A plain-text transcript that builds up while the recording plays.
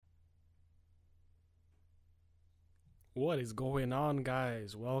What is going on,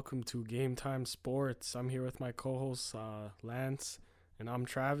 guys? Welcome to Game Time Sports. I'm here with my co-hosts Lance, and I'm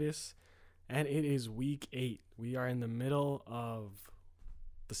Travis. And it is Week 8. We are in the middle of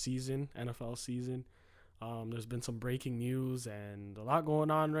the season, NFL season. There's been some breaking news and a lot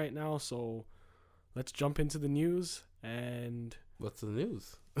going on right now. So let's jump into the news. And What's the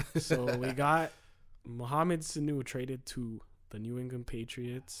news? so we got Mohamed Sanu traded to the New England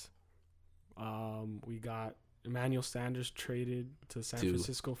Patriots. We got Emmanuel Sanders traded to San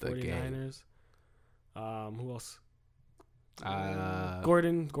Francisco 49ers. Who else?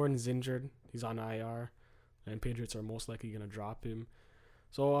 Gordon's injured. He's on IR. And Patriots are most likely going to drop him.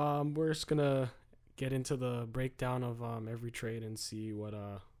 So we're just going to get into the breakdown of every trade and see what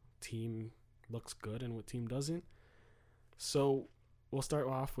team looks good and what team doesn't. So we'll start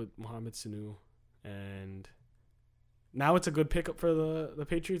off with Mohamed Sanu. And now it's a good pickup for the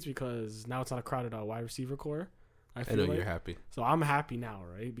Patriots because now it's not a crowded wide receiver core. I know you're happy. So I'm happy now,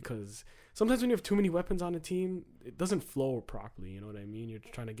 right? Because sometimes when you have too many weapons on a team, it doesn't flow properly. You know what I mean? You're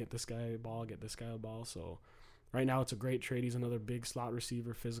trying to get this guy a ball, get this guy a ball. So right now it's a great trade. He's another big slot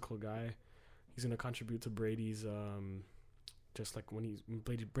receiver, physical guy. He's going to contribute to Brady's, just like when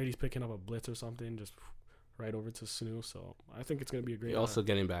Brady's picking up a blitz or something, just right over to Sanu. So I think it's going to be a great. Also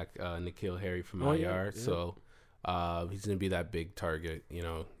getting back N'Keal Harry from IR. Yeah. So he's going to be that big target. You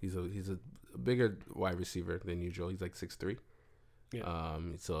know, he's a bigger wide receiver than usual. He's like 6'3". Yeah.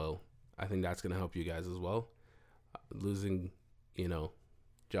 So I think that's going to help you guys as well. Losing,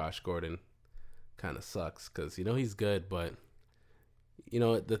 Josh Gordon kind of sucks because, he's good, but,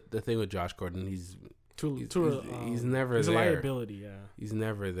 the thing with Josh Gordon, he's never he's there. He's a liability, yeah. He's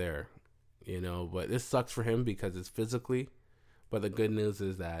never there, but this sucks for him because it's physically. But the good news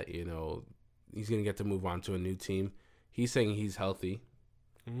is that, he's going to get to move on to a new team. He's saying he's healthy.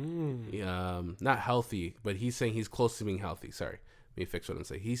 Not healthy, but he's saying he's close to being healthy. Sorry, let me fix what I'm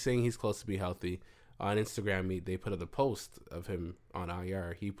saying. He's saying he's close to being healthy. On Instagram, they put up the post of him on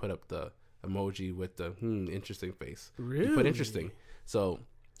IR. He put up the emoji with the interesting face. Really? He put interesting. So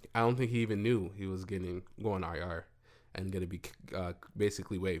I don't think he even knew he was going IR and going to be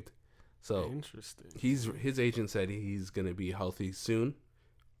basically waived. So interesting. His agent said he's going to be healthy soon,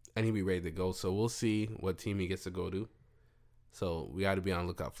 and he'll be ready to go. So we'll see what team he gets to go to. So we got to be on the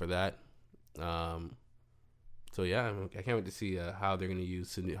lookout for that. So yeah, I can't wait to see how they're gonna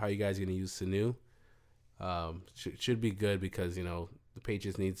use Sanu, how you guys are gonna use Sanu. Should be good because the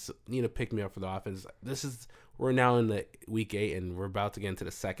Patriots need to pick me up for the offense. We're now in the week 8 and we're about to get into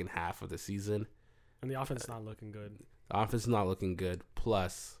the second half of the season. And the offense is not looking good. The offense is not looking good.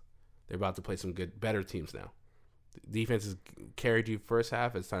 Plus, they're about to play some better teams now. The defense has carried you first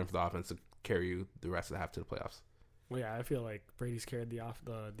half. It's time for the offense to carry you the rest of the half to the playoffs. Well, yeah, I feel like Brady's carried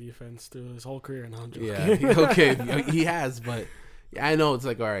the defense through his whole career. No, I'm joking. Yeah, okay, he has, but I know it's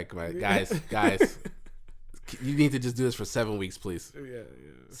like, all right, come on, guys, you need to just do this for 7 weeks, please. Yeah.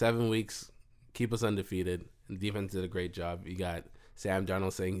 7 weeks, keep us undefeated. And the defense did a great job. You got Sam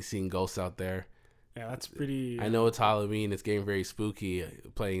Darnold saying he's seeing ghosts out there. Yeah, that's pretty. I know it's Halloween. It's getting very spooky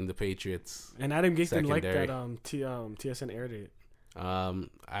playing the Patriots. And Adam Gates didn't like that TSN air date.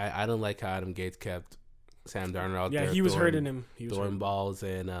 I don't like how Adam Gates kept Sam Darnold out there. Yeah, he was hurting him. He was throwing balls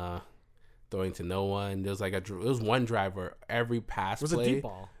and throwing to no one. There was it was one drive where every pass was play a deep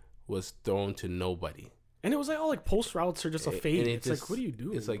ball was thrown to nobody. And it was like all post routes or just a fade. It's like, what are you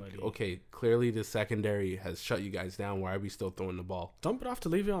doing? It's like, buddy? Okay, clearly the secondary has shut you guys down. Why are we still throwing the ball? Dump it off to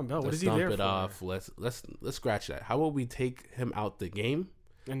Le'Veon Bell. What is he there for? Dump it off. Let's scratch that. How about we take him out the game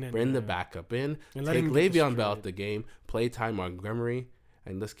and then bring the backup in, and take Le'Veon Bell out the game, play Ty Montgomery,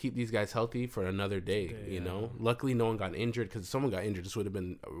 and let's keep these guys healthy for another day. Luckily no one got injured because if someone got injured, this would have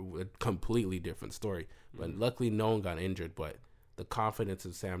been a completely different story. But luckily no one got injured. But the confidence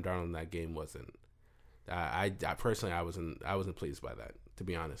of Sam Darnold in that game wasn't. I personally I wasn't pleased by that, to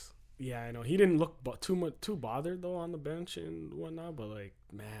be honest. Yeah, I know he didn't look too bothered though on the bench and whatnot. But like,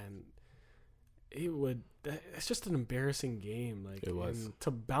 man, it's just an embarrassing game. Like, it was. And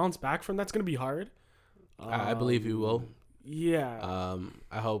to bounce back from that's gonna be hard. I believe he will. Yeah.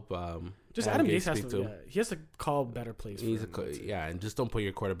 I hope. Just Adam Gase has to. Yeah, he has to call better plays. And just don't put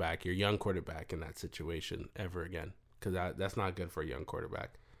your young quarterback in that situation ever again, because that's not good for a young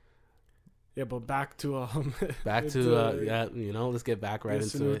quarterback. Yeah, but back to let's get back right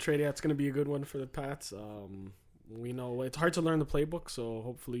into it. Trade, it's going to be a good one for the Pats. We know it's hard to learn the playbook, so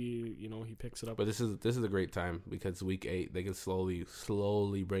hopefully, he picks it up. But this is a great time because week 8 they can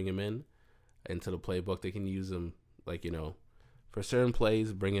slowly bring him into the playbook. They can use him for certain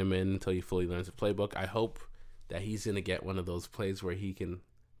plays, bring him in until he fully learns the playbook. I hope that he's going to get one of those plays where he can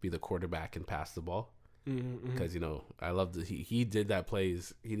be the quarterback and pass the ball. because I love he did that play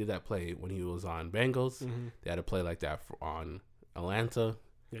when he was on Bengals. They had a play like that on Atlanta.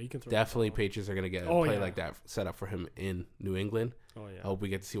 Yeah, you can throw definitely. Patriots are gonna get a play like that set up for him in New England. Oh yeah, I hope we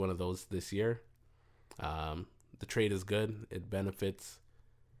get to see one of those this year. The trade is good. It benefits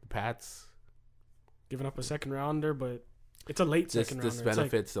the Pats. Giving up a second rounder, but it's a late second rounder. This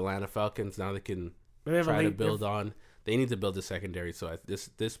benefits the Atlanta Falcons. Now they can try to build on. They need to build a secondary. So this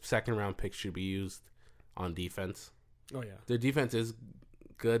second round pick should be used on defense. Oh yeah, their defense is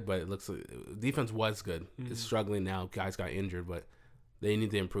good, but it looks like defense was good. It's struggling now. Guys got injured, but they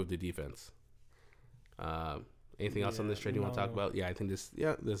need to improve the defense. Anything else on this trade you want to talk about? Yeah, I think this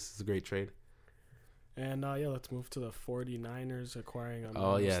is a great trade. And let's move to the 49ers acquiring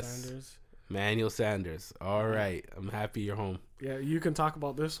Sanders. Manuel Sanders. All right. I'm happy you're home. Yeah, you can talk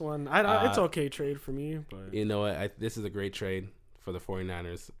about this one. It's okay trade for me, but you know what? This is a great trade for the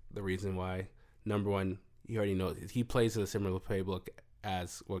 49ers. The reason why, number one, you already know he plays a similar playbook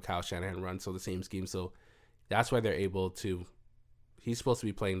as what Kyle Shanahan runs, so the same scheme. So that's why they're able to. He's supposed to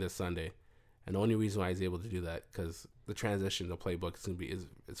be playing this Sunday, and the only reason why he's able to do that because the transition, the playbook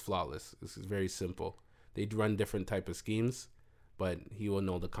is flawless. It's very simple. They run different type of schemes, but he will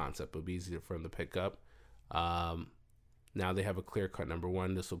know the concept. It'll be easier for him to pick up. Now they have a clear cut number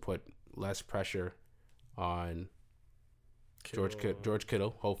one. This will put less pressure on George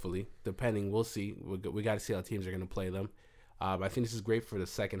Kittle, hopefully. Depending, we'll see. We got to see how teams are going to play them. I think this is great for the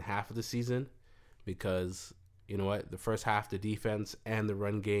second half of the season because, you know what, the first half, the defense and the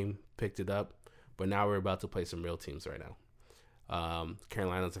run game picked it up, but now we're about to play some real teams right now.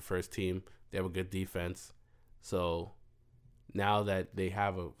 Carolina's the first team. They have a good defense. So now that they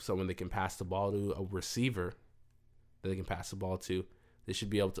have someone they can pass the ball to, a receiver that they can pass the ball to, they should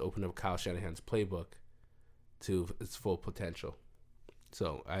be able to open up Kyle Shanahan's playbook to its full potential.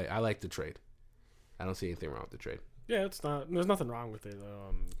 So I like the trade. I don't see anything wrong with the trade. Yeah, there's nothing wrong with it.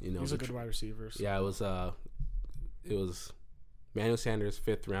 He's a good wide receiver. So. Yeah, it was Manuel Sanders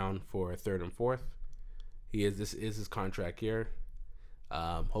 5th round for 3rd and 4th. This is his contract year.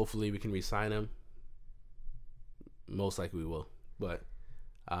 Hopefully we can re-sign him. Most likely we will, but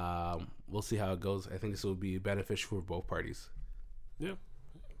we'll see how it goes. I think this will be beneficial for both parties. Yeah,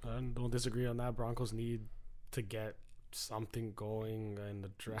 I don't disagree on that. Broncos need to get something going in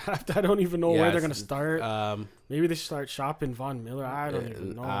the draft. I don't even know where they're going to start. Maybe they should start shopping Von Miller. I don't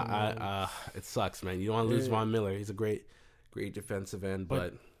even know. It sucks, man. You don't want to lose Von Miller. He's a great defensive end,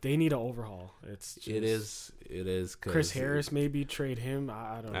 but they need an overhaul. It is. Chris Harris, maybe trade him.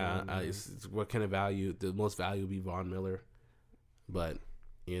 I don't know. It's what kind of value? The most value would be Von Miller, but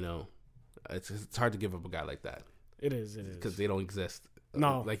it's hard to give up a guy like that. It is because they don't exist.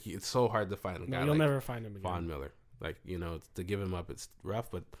 No, like it's so hard to find a guy. You'll never find him again. Von Miller. Like, to give him up, it's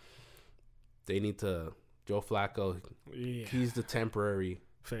rough, but they need to. Joe Flacco, he's the temporary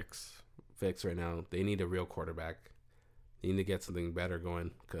fix right now. They need a real quarterback. They need to get something better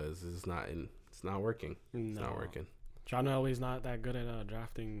going because it's not working. It's not working. John Elway's not that good at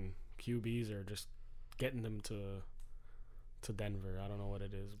drafting QBs or just getting them to Denver. I don't know what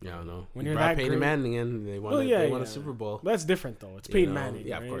it is. Yeah, I don't know. When you're that Peyton Manning in, they won a Super Bowl. That's different though. It's Peyton Manning.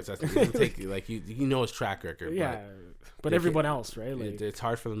 Yeah, right? Of course. That's take his track record. Yeah, but everyone else, right? Like, it's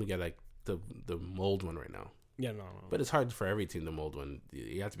hard for them to get like the mold one right now. Yeah, no. But it's hard for every team to mold one.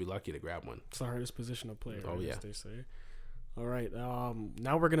 You have to be lucky to grab one. It's the hardest position to play. Oh, yeah. As they say. All right.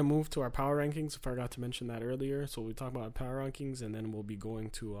 Now we're gonna move to our power rankings. I forgot to mention that earlier. So we talk about our power rankings, and then we'll be going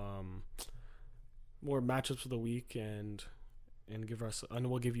to more matchups of the week and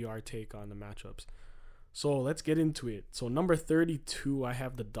we'll give you our take on the matchups. So let's get into it. So number 32, I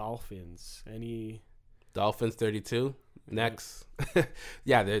have the Dolphins. Dolphins 32 next?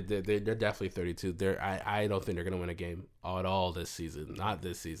 Yeah, they're definitely 32. I don't think they're gonna win a game at all this season. Not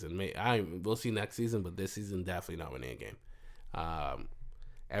this season. We'll see next season, but this season definitely not winning a game.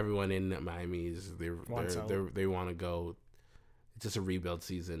 Everyone in Miami they want to go. It's just a rebuild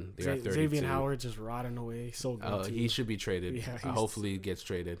season. They are 32. Xavier Howard's just rotting away. So good. He should be traded. Yeah, hopefully he gets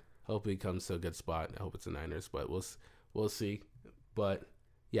traded. Hopefully he comes to a good spot. I hope it's the Niners, but we'll see. But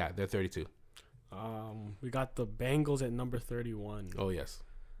yeah, they're 32. We got the Bengals at number 31. Oh yes.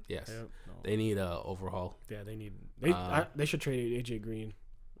 They need a overhaul. Yeah, they should trade AJ Green.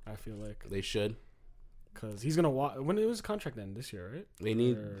 I feel like they should, because he's gonna when it was his contract end this year, right? They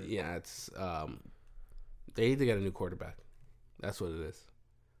need it's they need to get a new quarterback. That's what it is,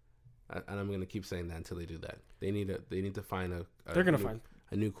 and I'm gonna keep saying that until they do that. They need to find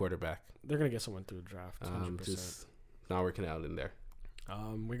a new quarterback. They're gonna get someone through the draft. 100%. Just not working out in there.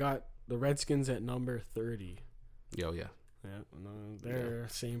 We got the Redskins at number 30. Yeah. Yeah, no, they're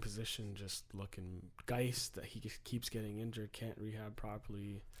same position, just looking. Geist, that he just keeps getting injured, can't rehab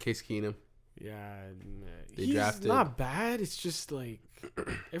properly. Case Keenum. Yeah, they he's drafted. Not bad. It's just like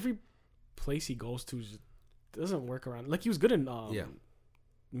every place he goes to just doesn't work around. Like he was good in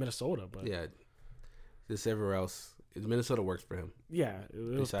Minnesota, but just everywhere else, Minnesota works for him. Yeah,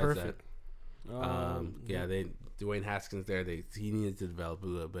 it was perfect. Dwayne Haskins there. He needed to develop a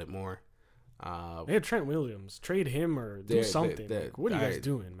little bit more. They had Trent Williams. Trade him or do something. What are you guys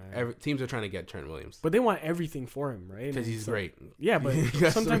doing, man? Teams are trying to get Trent Williams, but they want everything for him, right? Because he's great. Yeah, but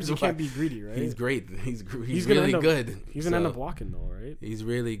sometimes you can't be greedy, right? He's great. He's really good. He's gonna end up walking though, right? He's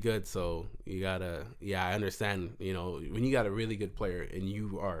really good. So you gotta. Yeah, I understand. You know, when you got a really good player and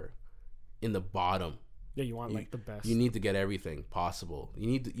you are in the bottom. Yeah, you want the best. You need to get everything possible.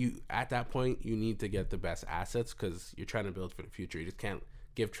 At that point you need to get the best assets because you're trying to build for the future. You just can't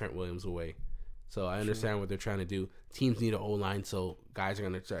give Trent Williams away. So I understand what they're trying to do. Teams need an O-line, so guys are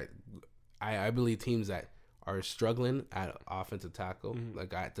gonna try. I believe teams that are struggling at offensive tackle,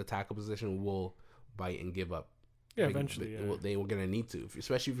 like at the tackle position, will bite and give up. Yeah, eventually. They were gonna need to,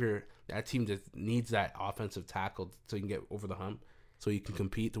 especially if that team just needs that offensive tackle so you can get over the hump. So you can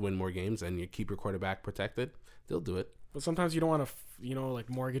compete to win more games and you keep your quarterback protected. They'll do it. But sometimes you don't want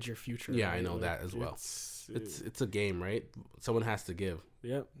to, mortgage your future. Yeah, right? I know that as well. It's a game, right? Someone has to give.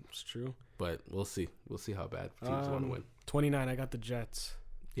 Yeah, it's true. But we'll see. We'll see how bad teams want to win. 29, I got the Jets.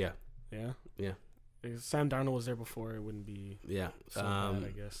 Yeah. Yeah? Yeah. If Sam Darnold was there before, it wouldn't be so bad,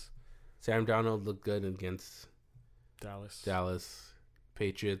 I guess. Sam Darnold looked good against Dallas.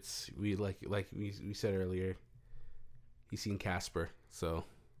 Patriots. We like we said earlier. He's seen Casper, so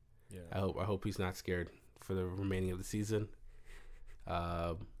I hope he's not scared for the remaining of the season.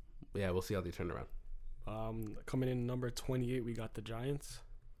 We'll see how they turn around. Coming in number 28, we got the Giants.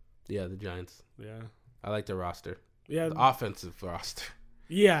 Yeah, the Giants. Yeah, I like their roster. Yeah, the offensive roster.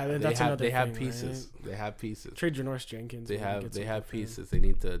 Yeah, that's another thing. They have pieces. Right? They have pieces. Trade Janoris Jenkins. They have pieces. They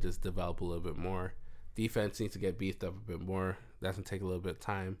need to just develop a little bit more. Defense needs to get beefed up a bit more. That's gonna take a little bit of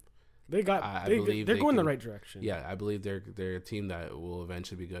time. They're going the right direction. Yeah, I believe they're a team that will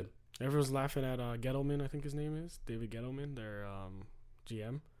eventually be good. Everyone's laughing at Gettleman, I think his name is David Gettleman, their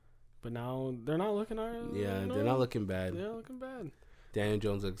GM. But now they're not looking they're not looking bad. They're looking bad. Daniel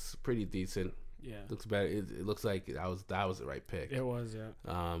Jones looks pretty decent. Yeah, looks bad. It looks like that was the right pick. It was, yeah.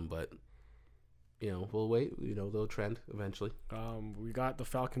 But we'll wait. They'll trend eventually. We got the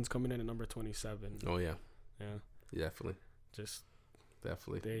Falcons coming in at number 27. Oh yeah, definitely.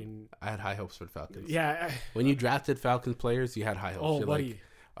 Definitely. I had high hopes for the Falcons. Yeah. When you drafted Falcons players, you had high hopes. Oh, You're buddy. Like,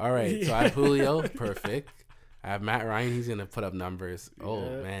 all right, so I have Julio, perfect. I have Matt Ryan. He's gonna put up numbers. Oh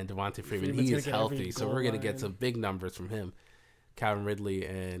man, Devontae Freeman, he is healthy, so we're gonna get some big numbers from him. Calvin Ridley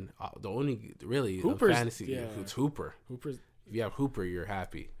and the only really fantasy it's Hooper. If you have Hooper, you're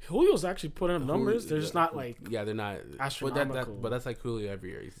happy. Julio's actually putting up numbers. They're just not like they're not astronomical. But that's like Julio every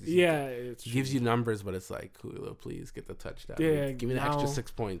year. He gives you numbers, but it's like Julio, please get the touchdown. Yeah, give me the extra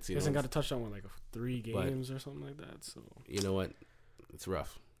 6 points. He hasn't got a touchdown in 3 games or something like that. So you know what? It's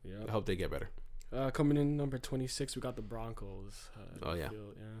rough. Yeah, I hope they get better. Coming in number 26, we got the Broncos. Yeah.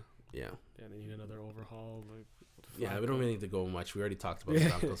 They need another overhaul. We don't really need to go much. We already talked about the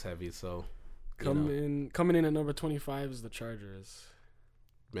Broncos heavy, so. Coming in at number 25 is the Chargers.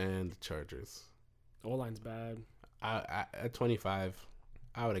 Man, the Chargers. O-line's bad. At 25,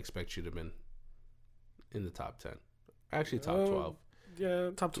 I would expect you to have been in the top 10. Actually, top 12. Yeah,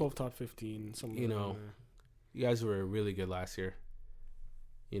 top 12, top 15. You guys were really good last year.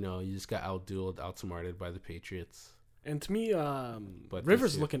 You just got outsmarted by the Patriots. And to me,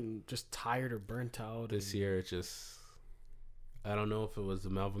 Rivers looking just tired or burnt out. This year, it's just... I don't know if it was the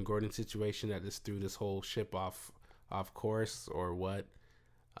Melvin Gordon situation that just threw this whole ship off course or what.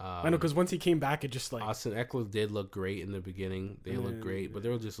 I know, because once he came back, it just Austin Eckler did look great in the beginning. They looked great, but they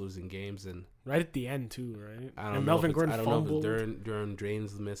were just losing games. And right at the end, too, right? I don't know Melvin Gordon fumbled. During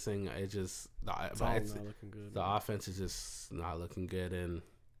Drains missing. It just... Not looking good. The offense is just not looking good, and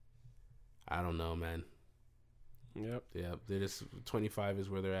I don't know, man. Yep. They're just 25 is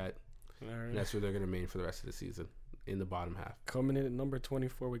where they're at. All right. And that's where they're going to remain for the rest of the season in the bottom half. Coming in at number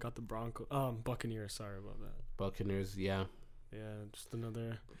 24, we got the Buccaneers. Sorry about that. Buccaneers, yeah. Yeah, just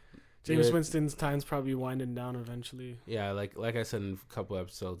another. Jameis Winston's time's probably winding down eventually. Yeah, like I said in a couple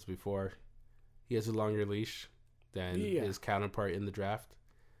episodes before, he has a longer leash than his counterpart in the draft.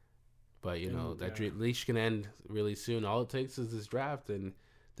 But leash can end really soon. All it takes is this draft, and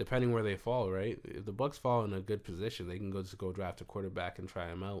depending where they fall, right? If the Bucs fall in a good position, they can go draft a quarterback and try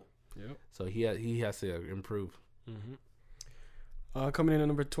him out. Yep. So he has to improve. Mm-hmm. Coming in at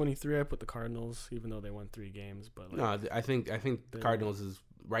number 23, I put the Cardinals, even though they won 3 games. But no, I think the Cardinals is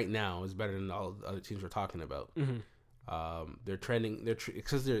right now is better than all the other teams we're talking about. Mm-hmm. They're trending.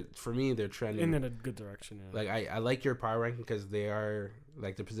 Because for me they're trending in a good direction. Yeah. Like I like your power ranking because they are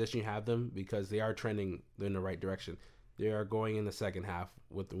like the position you have them because they are trending in the right direction. They are going in the second half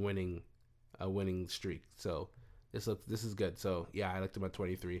with a winning streak. So this is good. So yeah, I like them at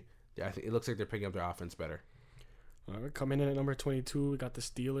 23. Yeah, I think it looks like they're picking up their offense better. All right, coming in at number 22, we got the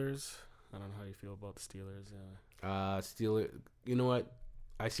Steelers. I don't know how you feel about the Steelers. Steelers. You know what?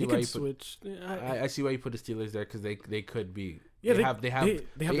 I see why you switch. I see why you put the Steelers there because they could be. Yeah, they have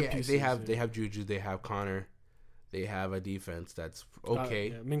pieces, they have Juju. They have Connor. They have a defense that's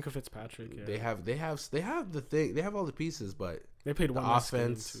okay. Minka Fitzpatrick. Yeah. They have the thing. They have all the pieces, but they played one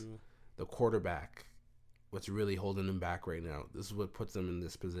offense, the quarterback, what's really holding them back right now. This is what puts them in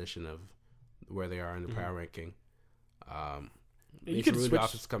this position of where they are in the power ranking. Mason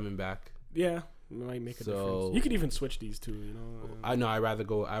Rudolph is coming back. Yeah, it might make a difference. You could even switch these two. You know. I know. I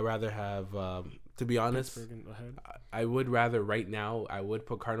rather have. To be honest, I would rather right now. I would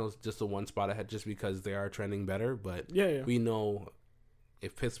put Cardinals just a one spot ahead, just because they are trending better. But we know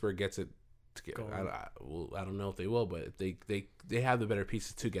if Pittsburgh gets it together, I don't know if they will, but they have the better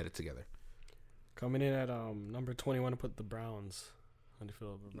pieces to get it together. Coming in at number 21 to put the Browns. How do you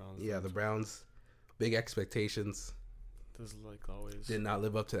feel about the Browns? Yeah, the Browns. Big expectations. Just like always. Did not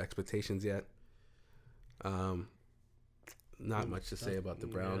live up to expectations yet. Not much to say about the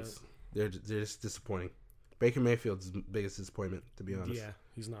Browns. Yeah. They're just disappointing. Baker Mayfield's biggest disappointment, to be honest. Yeah,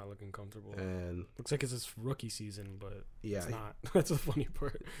 he's not looking comfortable. And looks like it's his rookie season, but it's not. That's the funny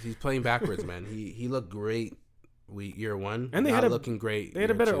part. He's playing backwards, man. He looked great year one, and they had looking great. They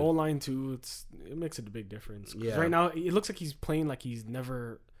had a better O line too. It makes a big difference. Yeah. Right now, it looks like he's playing like he's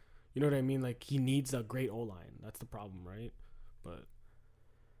never. You know what I mean? Like he needs a great O line. That's the problem, right? But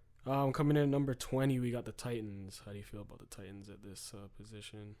coming in at number 20, we got the Titans. How do you feel about the Titans at this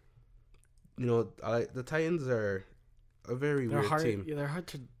position? You know, the Titans are a very weird team. Yeah, they're hard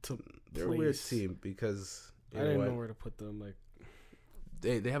to They're place. a weird team because I didn't know where to put them. Like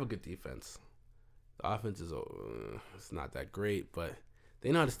they have a good defense. The offense is it's not that great, but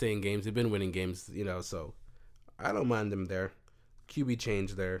they know how to stay in games. They've been winning games, you know. So I don't mind them there. QB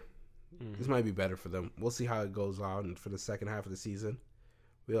change there. This might be better for them. We'll see how it goes on for the second half of the season.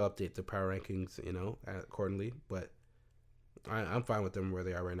 We'll update the power rankings, you know, accordingly. But I'm fine with them where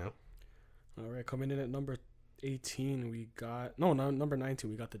they are right now. All right, coming in at number 18, we got number 19.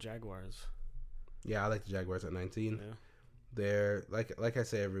 We got the Jaguars. Yeah, I like the Jaguars at 19. Yeah. They're like I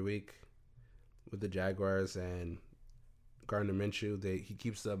say every week with the Jaguars and Gardner Minshew. He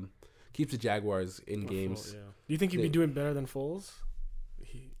keeps the Jaguars in games. Yeah. Do you think he'd be doing better than Foles?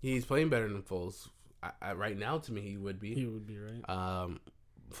 He's playing better than Foles. Right now, to me, he would be. He would be, right?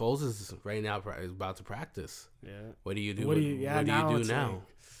 Foles is right now is about to practice. Yeah. What do you do? What do you do now?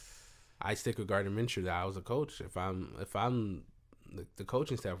 I stick with Gardner Minshew. That I was a coach. If I'm the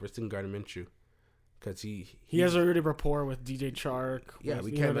coaching staff, we're sticking Gardner Minshew because he has already rapport with DJ Chark. Yeah,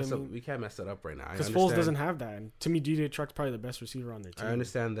 we can't mess up. We can't mess that up right now. Because Foles doesn't have that. And to me, DJ Chark's probably the best receiver on their team. I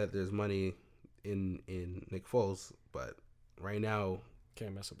understand that there's money in Nick Foles, but right now.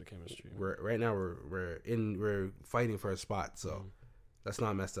 Can't mess up the chemistry. We're fighting for a spot, so let's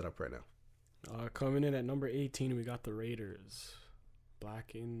not mess that up right now. Coming in at number 18, we got the Raiders.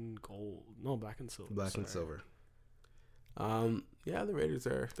 Black and silver. Black and silver. Yeah, the Raiders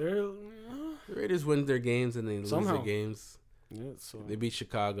are. The Raiders win their games and they lose their games. Yeah, they beat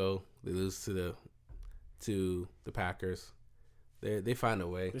Chicago. They lose to the Packers. They find a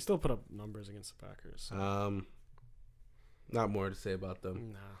way. They still put up numbers against the Packers. So. Not more to say about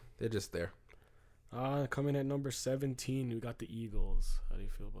them. Nah. They're just there. Coming at number 17, we got the Eagles. How do you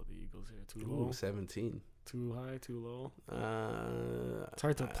feel about the Eagles here? Too low? 17. Too high? Too low? It's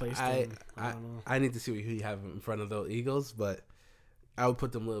hard to place them. I don't know. I need to see what you have in front of the Eagles, but I would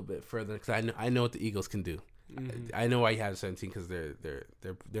put them a little bit further because I know what the Eagles can do. Mm-hmm. I know why you have 17 because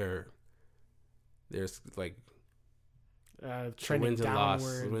they're like trending wins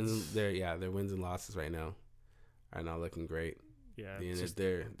downwards. And losses. Their wins and losses right now are not looking great. Yeah,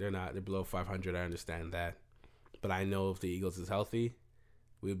 they're below 500. I understand that, but I know if the Eagles is healthy,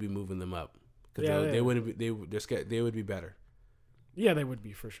 we'll be moving them up because they wouldn't be. They're scared. They would be better. Yeah, they would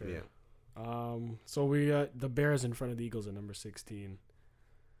be for sure. Yeah. So we got the Bears in front of the Eagles at number 16.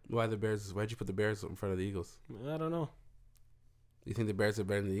 Why the Bears? Why'd you put the Bears in front of the Eagles? I don't know. You think the Bears are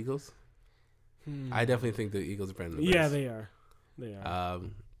better than the Eagles? I definitely think the Eagles are better than the Bears. Yeah, they are. They are.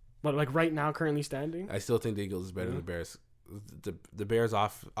 But like right now, currently standing, I still think the Eagles is better than the Bears. The Bears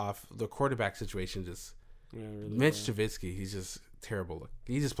off the quarterback situation just really Mitch Trubisky. He's just terrible.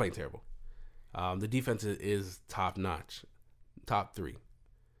 He's just playing terrible. The defense is top notch, top 3.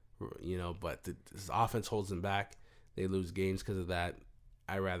 You know, but his offense holds him back. They lose games because of that.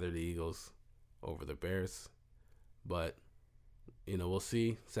 I rather the Eagles over the Bears, but you know, we'll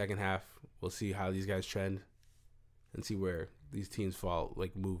see. Second half, we'll see how these guys trend, and see where these teams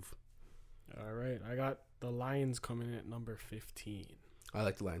move. All right, I got the Lions coming in at number 15. I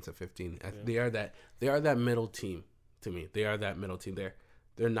like the Lions at 15. Yeah. They are that middle team to me. They are that middle team.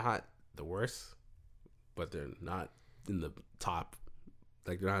 They're not the worst, but they're not in the top.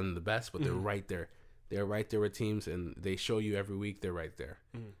 Like, they're not in the best, but they're right there. They're right there with teams, and they show you every week they're right there.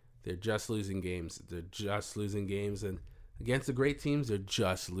 They're just losing games. And against the great teams, they're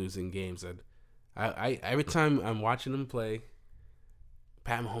just losing games. And I every time I'm watching them play,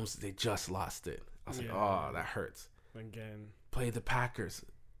 Pat Mahomes, they just lost it. I was like, oh, that hurts. Again, play the Packers.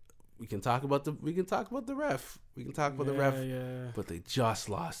 We can talk about the ref. We can talk about the ref. Yeah. But they just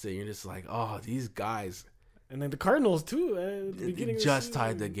lost it. You're just like, oh, these guys. And then the Cardinals too. They just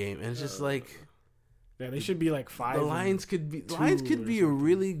tied the game, and it's just like, yeah, they should be like 5. The Lions could be a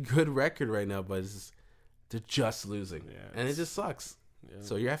really good record right now, but they're just losing, and it just sucks. Yeah.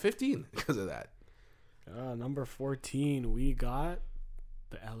 So you're at 15 because of that. Number 14, we got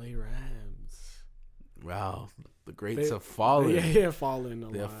the LA Rams. Wow, the greats have fallen. Fallen.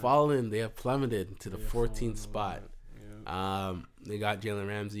 They have fallen. They have plummeted to the 14th spot. Yeah. They got Jalen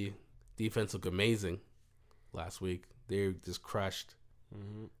Ramsey. Defense looked amazing last week. They just crushed.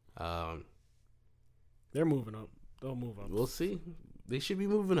 Mm-hmm. They're moving up. They'll move up. We'll see. They should be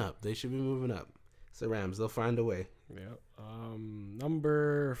moving up. It's the Rams. They'll find a way. Yeah.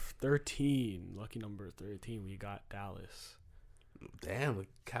 Number 13. Lucky number 13. We got Dallas. Damn, the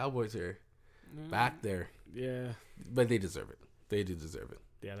Cowboys are back there. Yeah. But they deserve it. They do deserve it.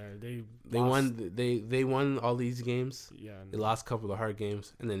 Yeah, they won all these games. Yeah. They lost a couple of hard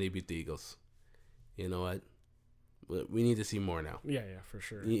games, and then they beat the Eagles. You know what? We need to see more now. Yeah, for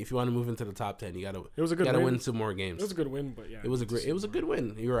sure. If you want to move into the top 10, you gotta. It was a good. You gotta win some more games. It was a good win, but yeah, it was a good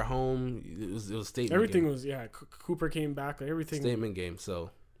win. You were at home. It was a statement. Everything game. Was Cooper came back. Like, everything statement game.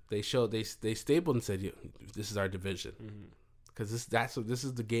 So they showed they stapled and said, "This is our division," because this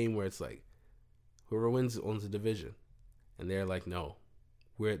is the game where it's like, whoever wins owns the division, and they're like, "No,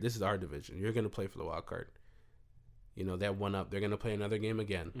 this is our division. You're gonna play for the wild card." You know, that one up. They're gonna play another game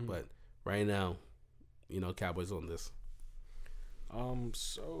again, but right now, Cowboys own this.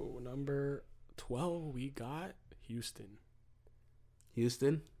 So number 12, we got Houston.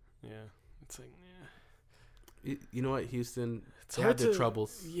 Houston? Yeah. It's like, yeah. You know what, Houston? They have their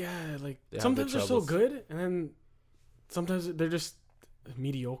troubles. Yeah, like sometimes they're so good, and then sometimes they're just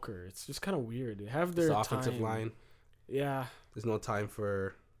mediocre. It's just kind of weird. They have their offensive line. Yeah. There's no time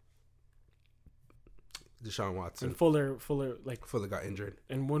for Deshaun Watson. And Fuller got injured.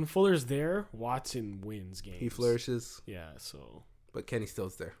 And when Fuller's there, Watson wins games. He flourishes. Yeah, so. But Kenny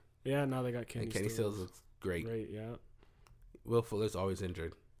Stills there. Yeah, now they got Kenny Stills. Kenny Stills looks great. Great, yeah. Will Fuller's always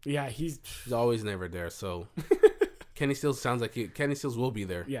injured. Yeah, he's always never there, so Kenny Stills sounds like Kenny Stills will be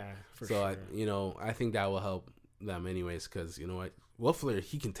there. Yeah, for sure. So, I think that will help them anyways, because, you know what? Will Fuller,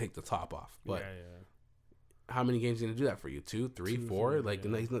 he can take the top off. But how many games is he going to do that for you? 2, 3, 4? Like,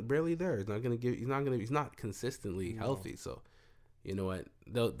 he's not barely there. He's not consistently healthy. So, you know what?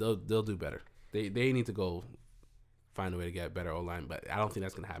 They'll do better. They need to go find a way to get a better O-line, but I don't think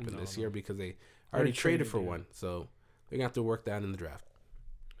that's going to happen this year because they already traded for one. So they're going to have to work that in the draft.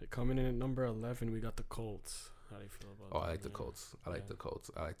 Coming in at number 11, we got the Colts. How do you feel about that? I like the Colts. I like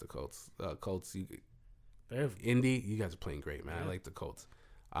the Colts. Colts, they have Indy, you guys are playing great, man. Yeah. I like the Colts.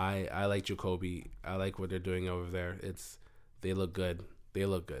 I like Jacoby. I like what they're doing over there. They look good. They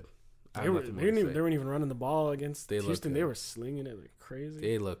weren't even running the ball against Houston. They were slinging it like crazy.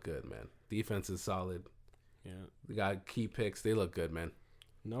 They look good, man. Defense is solid. Yeah. They got key picks. They look good, man.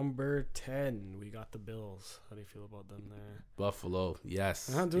 Number 10, we got the Bills. How do you feel about them there? Buffalo, yes.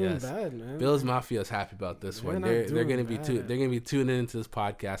 They're not doing bad, man. Bills Mafia is happy about this one. They're gonna be tuning into this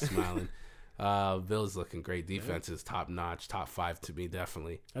podcast smiling. Bills looking great. Defense is top notch, top 5 to me,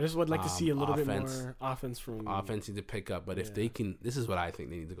 definitely. I just would like to see a little bit more offense from offense need to pick up. But if they can, this is what I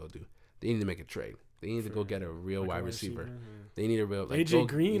think they need to go do. They need to make a trade. They need to go get a real wide receiver. They need a real AJ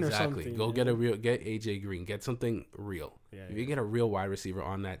Green or something. Go get AJ Green. Get something real. Yeah, if you get a real wide receiver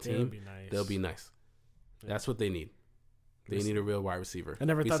on that team, they'll be nice. Yeah. That's what they need. They need a real wide receiver. I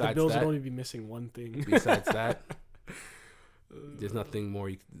never thought the Bills would only be missing one thing. Besides that, there's nothing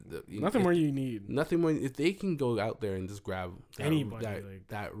more. Nothing more you need. Nothing more. If they can go out there and just grab anybody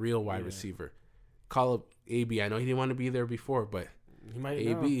that real wide receiver, call up AB. I know he didn't want to be there before, but he might.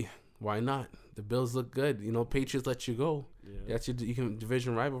 AB. Why not? the Bills look good. You know, Patriots let you go. Yeah. That's your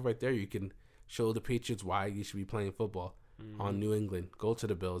division rival right there. You can show the Patriots why you should be playing football on New England. Go to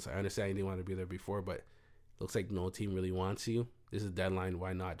the Bills. I understand you didn't want to be there before, but looks like no team really wants you. This is deadline.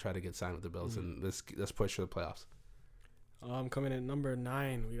 Why not try to get signed with the Bills and let's push for the playoffs. Coming in number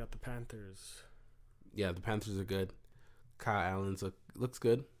 9, we got the Panthers. Yeah, the Panthers are good. Kyle Allen's looks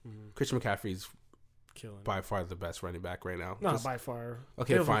good. Christian McCaffrey's killing by far the best running back right now. Not by far.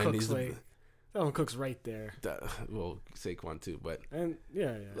 Okay, fine. He's Dalvin Cook's right there. Well, Saquon too, but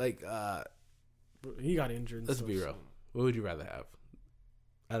like he got injured. Let's be real. What would you rather have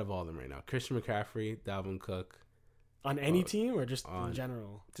out of all of them right now? Christian McCaffrey, Dalvin Cook, on any team or just in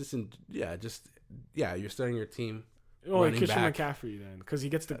general? You're starting your team. Oh, Christian McCaffrey then, because he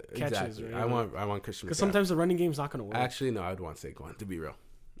gets the catches. Exactly. Right? I want Christian. Because sometimes the running game's not going to work. Actually, no, I'd want Saquon to be real.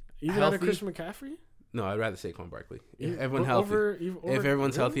 Even out of Christian McCaffrey? No, I'd rather Saquon Barkley. If everyone's healthy. If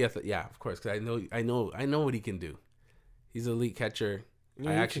everyone's healthy, yeah, of course. Because I know what he can do. He's an elite catcher.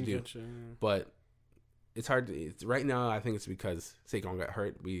 I actually do. But it's hard to. Right now, I think it's because Saquon got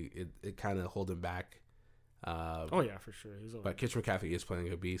hurt. It kind of hold him back. Oh yeah, for sure. But Christian McCaffrey is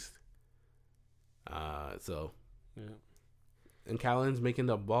playing a beast. So. Yeah. And Callan's making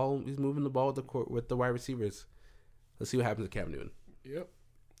the ball. He's moving the ball with the wide receivers. Let's see what happens to Cam Newton. Yep.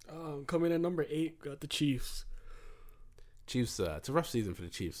 Coming in number 8, got the Chiefs. Chiefs. It's a rough season for the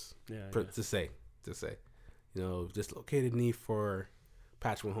Chiefs. To say, you know, dislocated knee for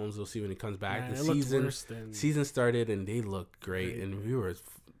Patrick Mahomes. We'll see when he comes back. The season started and they looked great, and we were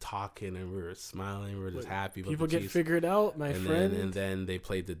talking and we were smiling. We were just happy. People get figured out, my friend. And then they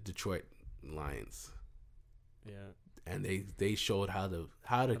played the Detroit Lions. Yeah, and they showed how to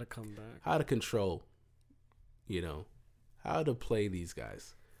come back, how to control, you know, how to play these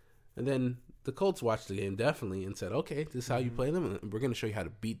guys. And then the Colts watched the game definitely and said, "Okay, this is how you play them, and we're going to show you how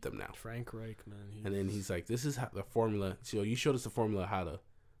to beat them now." Frank Reich, man. And then he's like, "This is how the formula. So you showed us the formula how to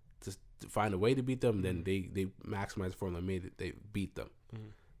find a way to beat them. Then they maximized the formula, made it. They beat them.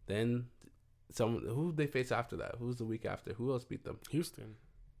 Then who they face after that? Who was the week after? Who else beat them? Houston,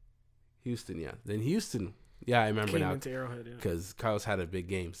 yeah. Then Houston." Yeah, I remember now because Carlos had a big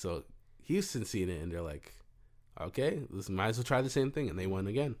game. So Houston seen it and they're like, okay, might as well try the same thing. And they won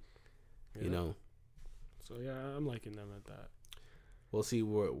again, you know. So, yeah, I'm liking them at that. We'll see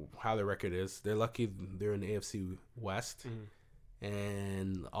how their record is. They're lucky they're in the AFC West.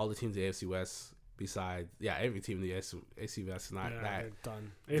 And all the teams in the AFC West besides, every team in the AFC West is not that. They're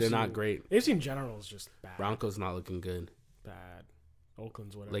done. They're not great. AFC in general is just bad. Broncos not looking good. Bad.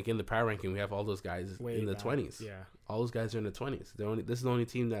 Oakland's whatever. Like in the power ranking, we have all those guys in the 20s. Yeah, all those guys are in the 20s. This is the only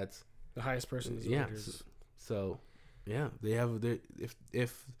team that's the highest person. So they have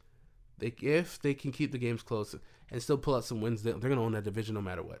if they can keep the games close and still pull out some wins, they're gonna own that division no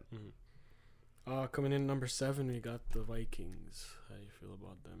matter what. Coming in number 7, we got the Vikings. How do you feel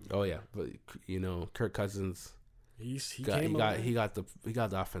about them? Oh yeah, but you know, Kirk Cousins. He got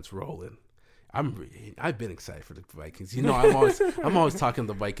the offense rolling. I've been excited for the Vikings. You know, I'm always talking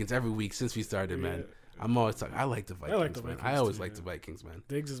the Vikings every week since we started, man. I'm always talking. I like the Vikings, man. I always like the Vikings, man.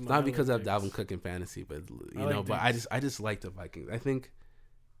 Diggs is not because I have Dalvin Cook in fantasy, but but I just like the Vikings. I think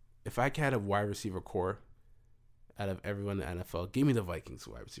if I had a wide receiver core out of everyone in the NFL, give me the Vikings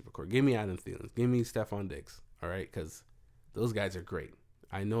wide receiver core. Give me Adam Thielen. Give me Stephon Diggs. All right, because those guys are great.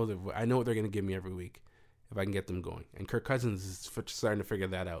 I know what they're gonna give me every week if I can get them going. And Kirk Cousins is starting to figure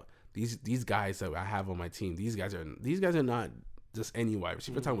that out. These guys that I have on my team, these guys are not just any wide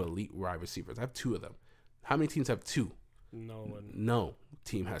receiver. We're talking about elite wide receivers. I have 2 of them. How many teams have 2? No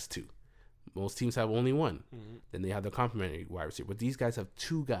team has 2. Most teams have only 1. Then they have the complementary wide receiver. But these guys have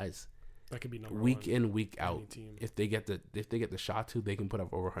 2 guys that could be number week in, week out. If they get the shot to, they can put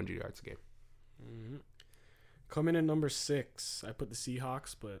up over 100 yards a game. Coming in number 6, I put the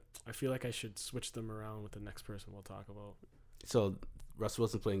Seahawks, but I feel like I should switch them around with the next person we'll talk about. So Russell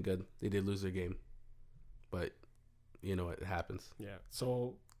Wilson playing good. They did lose their game, but you know what? It happens. Yeah.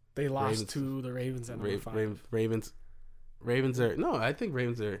 So they lost to the Ravens at number 5. Ravens are I think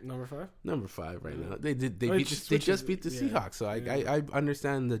Ravens are number 5. Number 5 right now. They just beat the Seahawks, so I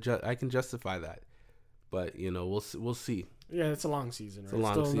understand I can justify that, but you know we'll see. Yeah, it's a long season. Right? It's a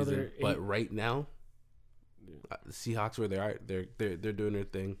long season, but right now, the Seahawks where they are, they're doing their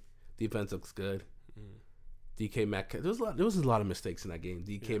thing. Defense looks good. DK Metcalf. There was a lot of mistakes in that game.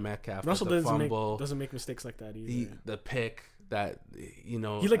 Metcalf. Russell doesn't make mistakes like that either. The pick that he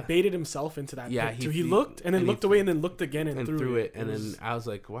baited himself into that. Yeah, pick too. He looked and then looked away and then looked again and threw it. And then I was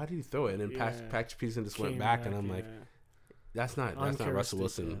like, why did he throw it? And then Patrick Peterson just went back, and I'm like, that's not Russell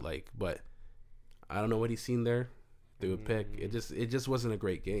Wilson. Yeah. But I don't know what he's seen there. Threw a pick. It just wasn't a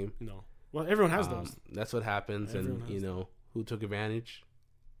great game. No. Well, everyone has those. That's what happens, and you know who took advantage?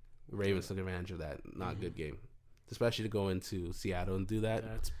 The Ravens took advantage of that not good game, especially to go into Seattle and do that.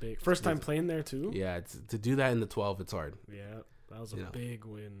 That's big. First time playing there too. Yeah, to do that in the 12, it's hard. Yeah, that was a big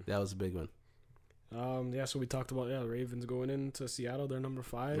win. That was a big one. Yeah. So we talked about the Ravens going into Seattle. They're number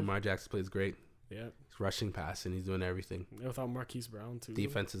 5. Lamar Jackson plays great. Yeah, he's rushing, passing, he's doing everything. Yeah, without Marquise Brown too.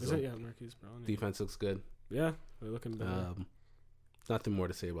 Defense is it? Yeah, Marquise Brown. Yeah. Defense looks good. Yeah, they're looking better. Nothing more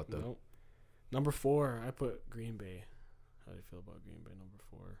to say about them. Nope. Number 4, I put Green Bay. How do you feel about Green Bay number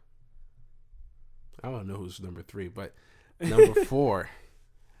 4? I don't know who's number 3, but number 4,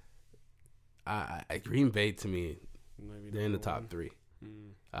 Green Bay to me, they're in the top 3.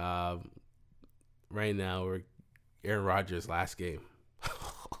 Right now, we're Aaron Rodgers' last game.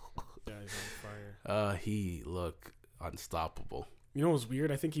 Yeah, he's on fire. He looked unstoppable. You know what's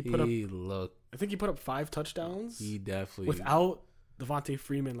weird? I think he put up 5 touchdowns. He definitely without Devontae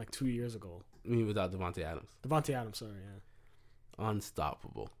Freeman like 2 years ago. I mean, without Devontae Adams. Sorry, yeah.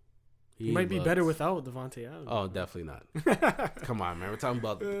 Unstoppable. He might be better without Devontae Adams. Oh, definitely not. Come on, man. We're talking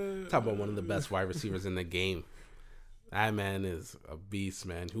about one of the best wide receivers in the game. That man is a beast,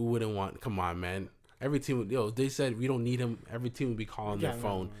 man. Who wouldn't want? Come on, man. Every team, they said we don't need him. Every team would be calling their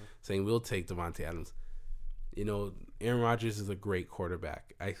phone saying we'll take Devontae Adams. Aaron Rodgers is a great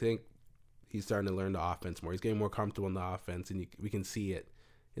quarterback. I think he's starting to learn the offense more. He's getting more comfortable in the offense, and we can see it.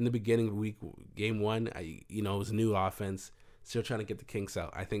 In the beginning of game 1, it was a new offense, still trying to get the kinks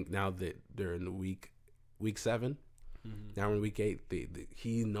out. I think now that they're in week 7, now we're in week 8,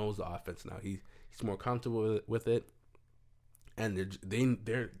 he knows the offense now. He's more comfortable with it, and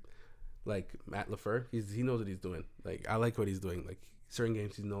they're like Matt LaFleur. He knows what he's doing. Like, I like what he's doing. Like, certain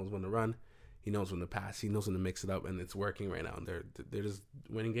games he knows when to run, he knows when to pass, he knows when to mix it up, and it's working right now. And they're just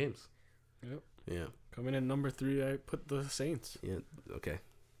winning games. Yep. Yeah. Coming in number 3, I put the Saints. Yeah. Okay.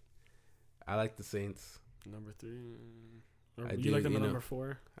 I like the Saints. Number 3. You like them at number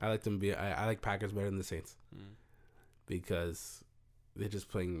 4? I like them. I like Packers better than the Saints because they're just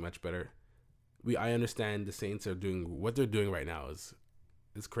playing much better. I understand the Saints are doing what they're doing right now is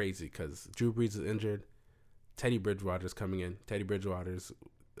crazy because Drew Brees is injured. Teddy Bridgewater's coming in. Teddy Bridgewater's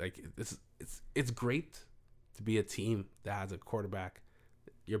like it's great to be a team that has a quarterback.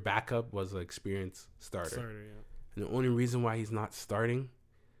 Your backup was an experienced starter. And the only reason why he's not starting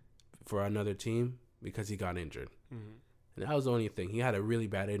for another team because he got injured. And that was the only thing. He had a really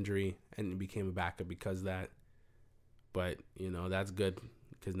bad injury and became a backup because of that. But, that's good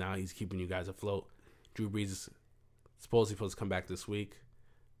because now he's keeping you guys afloat. Drew Brees is supposed to come back this week.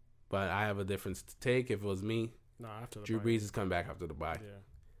 But I have a difference to take if it was me. No, after the Drew bye. Brees is coming back after the bye.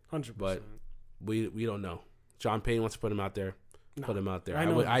 Yeah, 100%. But we don't know. Sean Payton wants to put him out there. No, put him out there.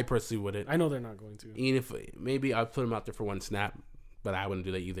 I personally wouldn't. I know they're not going to. Even if maybe I'd put him out there for one snap, but I wouldn't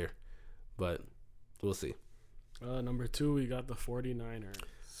do that either. But we'll see. Number 2, we got the 49ers.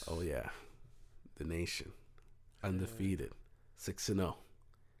 Oh yeah, the nation, undefeated, 6-0.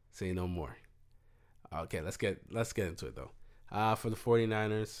 Say no more. Okay, let's get into it though. For the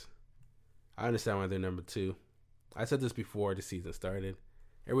 49ers, I understand why they're number 2. I said this before the season started.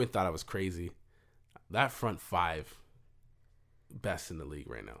 Everyone thought I was crazy. That front 5, best in the league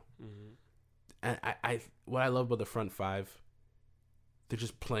right now. And I what I love about the front 5, they're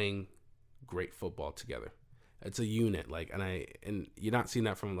just playing great football together. It's a unit, and you're not seeing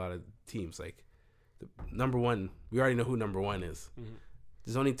that from a lot of teams. Like, number 1, we already know who number 1 is.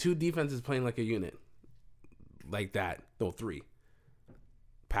 There's only 2 defenses playing like a unit, like that. No, 3.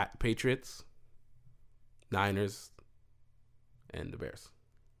 Patriots, Niners, and the Bears.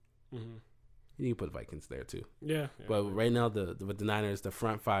 You can put Vikings there too. Yeah. But right now, with the Niners, the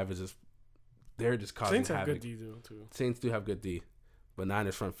front 5 is just they're just causing Saints havoc. have good D too. Saints do have good D, but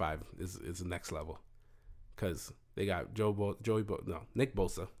Niners front 5 is the next level because they got Nick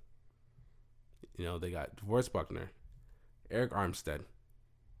Bosa. They got DeForest Buckner, Eric Armstead,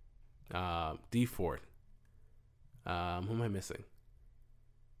 D Ford. Who am I missing?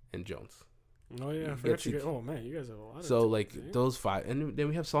 And Jones. Oh yeah, oh man, you guys have a lot. So those 5, and then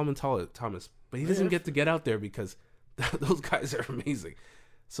we have Solomon Thomas, but he doesn't get to get out there because those guys are amazing.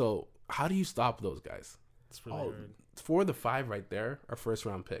 So how do you stop those guys? It's really hard. 4 of the 5 right there are first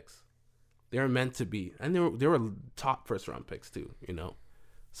round picks. They're meant to be, and they were top first round picks too.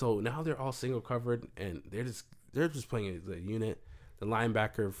 So now they're all single covered, and they're just playing as a unit. The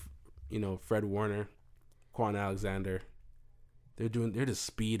linebacker, Fred Warner, Quan Alexander. They're just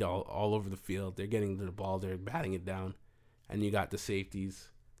speed all over the field. They're getting to the ball. They're batting it down. And you got the safeties,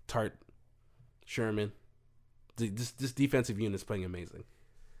 Tart, Sherman. This defensive unit is playing amazing.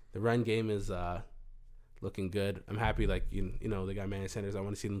 The run game is looking good. I'm happy, like, you know, they got Manny Sanders. I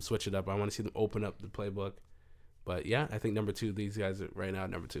want to see them switch it up. I want to see them open up the playbook. But, yeah, I think number 2, these guys are right now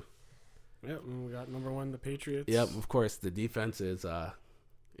number 2. Yep, and we got number 1, the Patriots. Yep, of course. The defense is,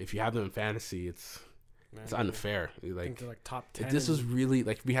 if you have them in fantasy, it's unfair. I think they're like top 10. This was really,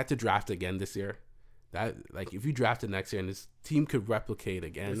 like, we had to draft again this year. That, like, if you drafted next year and this team could replicate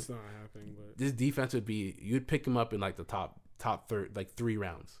again, it's not happening. But this defense would be, you'd pick them up in like the top third, like 3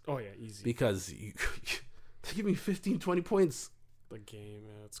 rounds. Oh yeah, easy. Because they give me 15, 20 points. The game,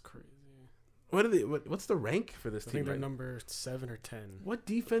 yeah, it's crazy. What are they? What's the rank for this team? I think they're number 7 or 10. What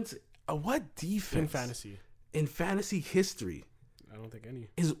defense? What defense in fantasy history? I don't think any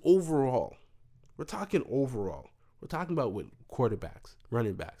is overall. We're talking overall. We're talking about with quarterbacks,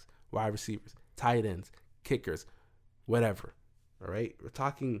 running backs, wide receivers, tight ends, kickers, whatever. All right, we're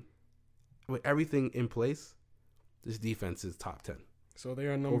talking with everything in place. This defense is top 10. So they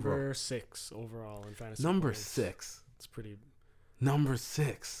are number 6 overall in fantasy. Number points. 6. It's pretty. Number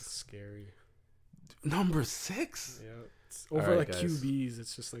 6. It's scary. Number 6. Yeah. It's over, right, like, guys. QBs.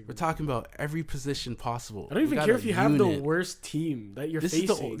 It's just like we're talking about every position possible. I don't even care if you have the worst team that you're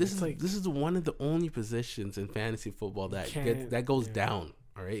facing. This is one of the only positions in fantasy football that goes down.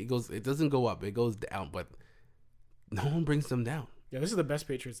 All right, it doesn't go up. It goes down, but no one brings them down. Yeah, this is the best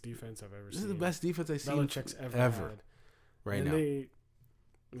Patriots defense I've ever seen. This is the best defense I've seen Belichick's ever had. Right now.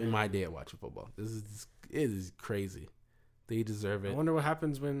 In my day of watching football, it is crazy. They deserve it. I wonder what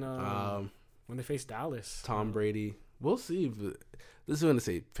happens when they face Dallas. Tom Brady. We'll see. This is what I'm going to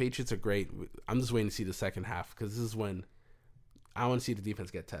say. Patriots are great. I'm just waiting to see the second half because this is when I want to see the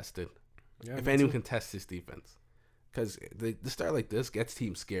defense get tested. Yeah, if anyone can test this defense. Because the start like this gets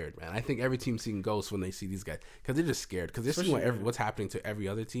teams scared, man. I think every team's seeing ghosts when they see these guys. Because they're just scared. Because they're seeing what's happening to every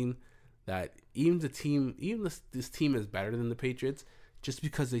other team. That even this team is better than the Patriots. Just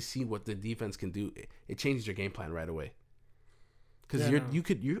because they see what the defense can do, it changes your game plan right away. Because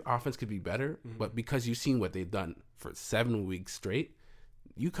your offense could be better, but because you've seen what they've done for 7 weeks straight,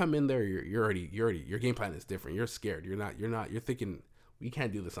 you come in there, you're already your game plan is different. You're scared. You're thinking we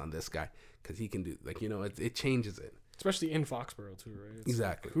can't do this on this guy because he can do, like, you know, it changes it. Especially in Foxborough too, right? It's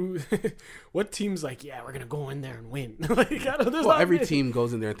exactly. Like, what team's like, yeah, we're gonna go in there and win? Every team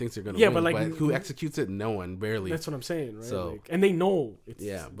goes in there and thinks they're gonna win. But who executes it? No one, barely. That's what I'm saying, right? So, and they know it's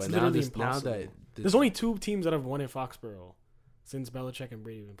but it's now that there's only 2 teams that have won in Foxborough since Belichick and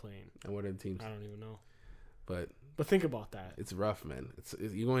Brady have been playing. And what are the teams? I don't even know. But think about that. It's rough, man.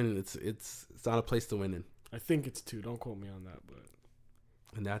 You go in. It's not a place to win in. I think it's 2. Don't quote me on that, but.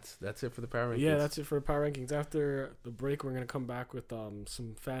 And that's it for the power rankings. Yeah, that's it for the power rankings. After the break, we're gonna come back with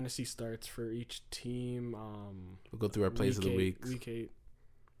some fantasy starts for each team. We'll go through our plays of the week. Week 8.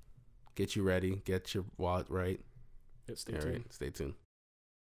 Get you ready. Get your wallet right. Yeah, stay tuned. Right, stay tuned.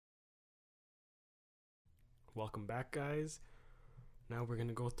 Welcome back, guys. Now we're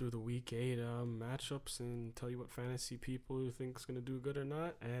gonna go through the week 8 matchups and tell you what fantasy people you think is gonna do good or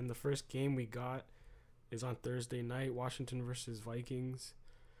not. And the first game we got is on Thursday night: Washington versus Vikings.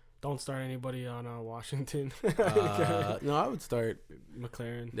 Don't start anybody on Washington. No, I would start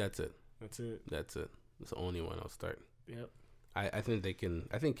McLaren. That's it. That's it. That's the only one I'll start. Yep. I think they can.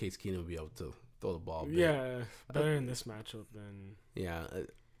 I think Case Keenum will be able to throw the ball. Yeah, better in this matchup than. Yeah,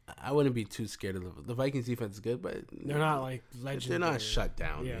 I wouldn't be too scared of the Vikings defense is good, but they're not like legendary. They're not shut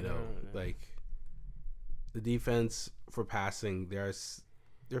down. Yeah, you know, like the defense for passing, they're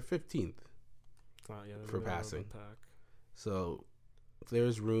 15th for passing. So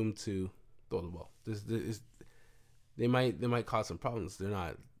there's room to throw the ball. They might cause some problems. They're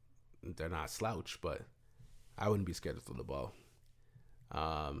not slouch, but I wouldn't be scared to throw the ball.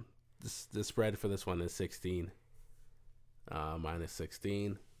 The spread for this one is 16, minus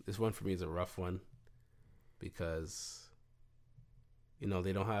 16. This one for me is a rough one because, you know,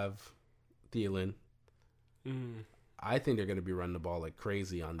 they don't have Thielen. I think they're going to be running the ball like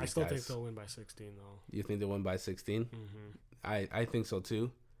crazy on these guys. I still think they'll win by 16, though. You think they'll win by 16? I think so,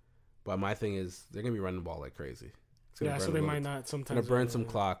 too. But my thing is they're going to be running the ball like crazy. Yeah, so they might not sometimes. Going to burn some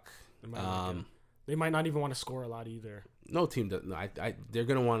clock. They might not even want to score a lot either. No team does. No, they're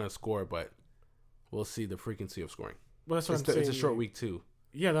going to want to score, but we'll see the frequency of scoring. Well, that's what I'm saying. It's a short week, too.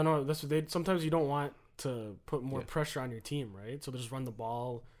 Yeah, no, that's what sometimes you don't want to put more pressure on your team, right? So they just run the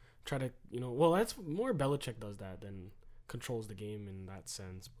ball, try to, you know, well, that's more Belichick does that than controls the game in that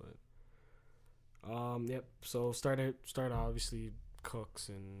sense. But, yep. So start obviously Cooks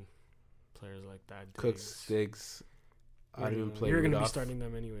and players like that. Cooks, Diggs. I don't even play You're Rudolph. Going to be starting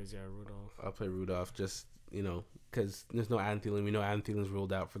them anyways, yeah, Rudolph. I'll play Rudolph just, you know, because there's no Adam Thielen. We know Adam Thielen's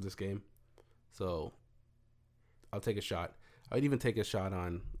ruled out for this game. So I'll take a shot. I'd even take a shot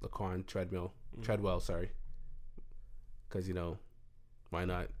on Laquan Treadmill Treadwell, sorry. Because, why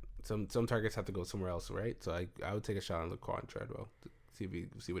not? Some targets have to go somewhere else, right? So I would take a shot on Laquan Treadwell to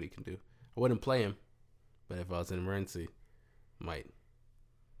see what he can do. I wouldn't play him, but if I was in an emergency, might.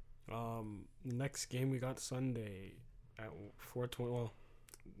 Next game we got Sunday at 4:20. Well,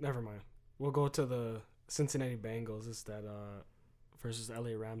 never mind. We'll go to the Cincinnati Bengals. It's that versus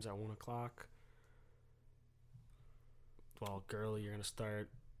LA Rams at 1:00. Well, Gurley, you're gonna start.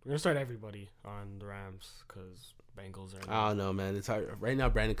 We're gonna start everybody on the Rams because Bengals are. I don't know, man. It's hard right now.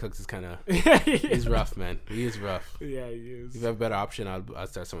 Brandon Cooks is kind of he's rough, man. He is rough. Yeah, he is. If you have a better option, I'll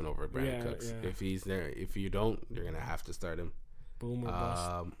start someone over Brandon Cooks. Yeah. If he's there, if you don't, you're gonna have to start him. Boom or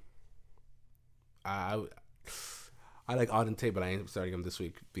bust. I like Auden Tate, but I ain't starting him this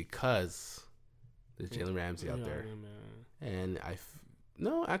week because there's Jalen Ramsey out there, and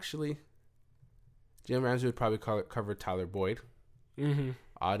actually, Jalen Ramsey would probably cover Tyler Boyd. Mm-hmm.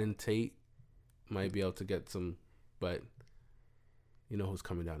 Auden Tate might be able to get some, but you know who's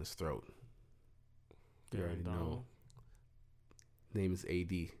coming down his throat. You already know. Name is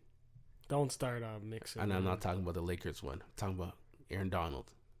AD. Don't start Mixon. And I'm not talking about the Lakers one. I'm talking about Aaron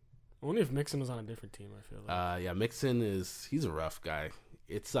Donald. Only if Mixon was on a different team, I feel like. Yeah, Mixon he's a rough guy.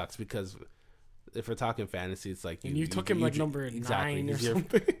 It sucks because if we're talking fantasy, it's like you took him like number 9 or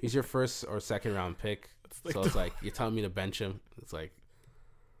something. He's your first or second round pick. It's like you're telling me to bench him. It's like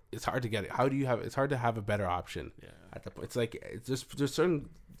it's hard to get it. It's hard to have a better option. Yeah. At the point, it's like there's certain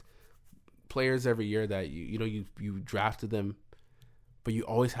players every year that you drafted them, but you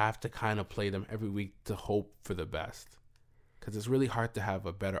always have to kind of play them every week to hope for the best. Because it's really hard to have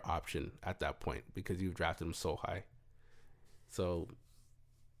a better option at that point because you've drafted them so high. So,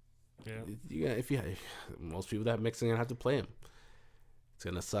 if most people that Mixon gonna have to play him. It's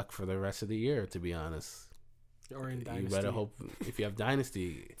gonna suck for the rest of the year, to be honest. Or in Dynasty. You better hope if you have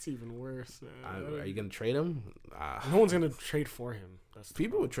Dynasty. It's even worse. Are you gonna trade him? No one's gonna trade for him.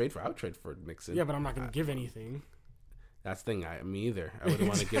 People would trade for. I would trade for Mixon. Yeah, but I'm not gonna give anything. That's the thing. Me either. I wouldn't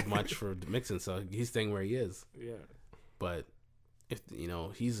want to give much for Mixon, so he's staying where he is. Yeah. But if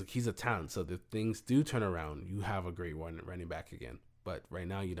he's a talent, so if things do turn around, you have a great one running back again. But right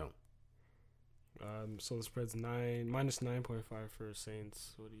now you don't. So the spread's minus 9.5 for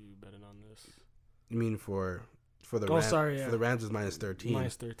Saints. What are you betting on this? You mean for the Rams? Sorry, yeah. For the Rams is minus 13.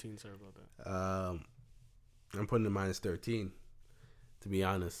 Minus 13. Sorry about that. I'm putting it minus 13. To be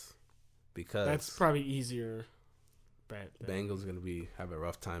honest, because that's probably easier. Bet. Bengals gonna have a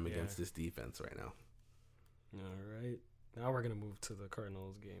rough time against this defense right now. All right. Now we're going to move to the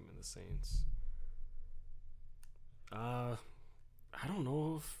Cardinals game and the Saints. I don't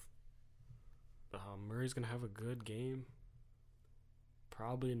know if Murray's going to have a good game.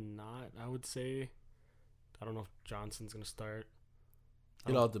 Probably not, I would say. I don't know if Johnson's going to start.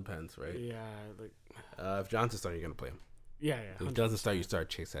 It all depends, right? Yeah. If Johnson's starting, you're going to play him. Yeah. If he doesn't start, you start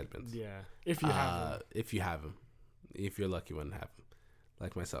Chase Edmonds. Yeah. If you have him. If you have him. If you're lucky one to have him.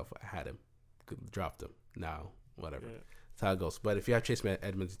 Like myself, I had him. Dropped him. Now, whatever. Yeah. That's how it goes. But if you have Chase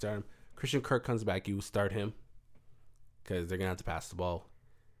Edmonds, you start him. Christian Kirk comes back, you start him because they're going to have to pass the ball.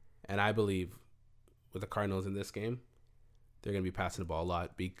 And I believe with the Cardinals in this game, they're going to be passing the ball a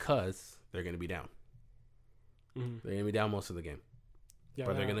lot because they're going to be down. Mm-hmm. They're going to be down most of the game. Yeah,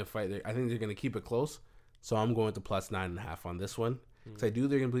 but they're going to fight. I think they're going to keep it close. So I'm going to plus 9.5 on this one. Because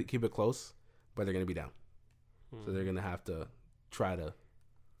they're going to keep it close, but they're going to be down. Mm-hmm. So they're going to have to try to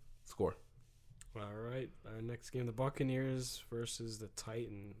score. All right. Our next game, the Buccaneers versus the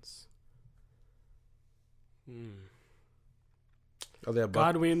Titans. Oh, they have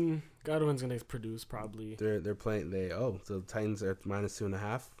Godwin's gonna produce probably. They're playing. So the Titans are at minus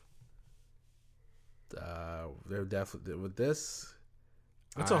 2.5. They're definitely with this.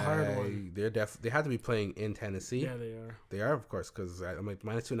 That's a hard one. They have to be playing in Tennessee. Yeah, they are. They are, of course, because I'm like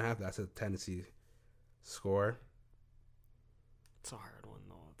minus 2.5. That's a Tennessee score. It's a hard one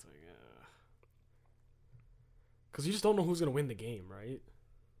though. It's like, because you just don't know who's gonna win the game, right?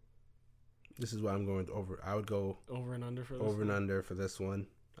 This is why I'm going over. I would go over and under for this over and under for this one.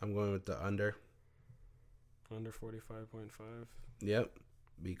 I'm going with the under. Under 45.5. Yep,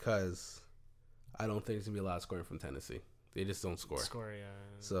 because I don't think there's gonna be a lot of scoring from Tennessee. They just don't score. Yeah.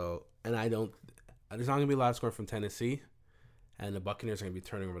 So, and I don't. There's not gonna be a lot of scoring from Tennessee, and the Buccaneers are gonna be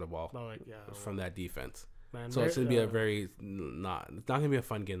turning over the ball from that defense. Man, so it's gonna be it's not gonna be a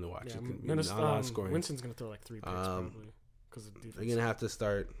fun game to watch. Yeah, it's not a lot of scoring. Winston's gonna throw like 3 picks probably because of defense. You're gonna have to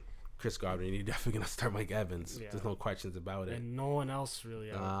start Chris Godwin. You're definitely gonna start Mike Evans. Yeah. There's no questions about it. And no one else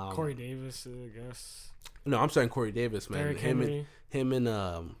really. Corey Davis, I guess. No, I'm starting Corey Davis, man. Derrick Henry. Him and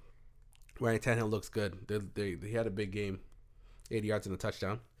Ryan Tannehill looks good. He had a big game, 80 yards and a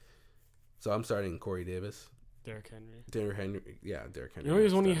touchdown. So I'm starting Corey Davis. Derrick Henry. Derrick Henry. You know,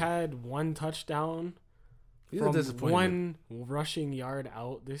 he's only had one touchdown from one rushing yard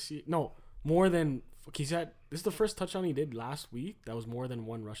out this year. No, more than this is the first touchdown he did last week. That was more than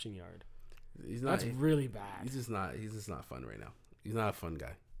one rushing yard. That's really bad. He's just not fun right now. He's not a fun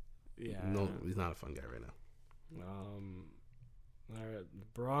guy. Yeah. No, he's not a fun guy right now. All right, the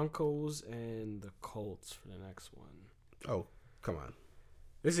Broncos and the Colts for the next one. Oh, come on.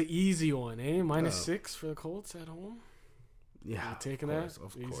 This is an easy one, eh? -6 for the Colts at home. Yeah, you taking that?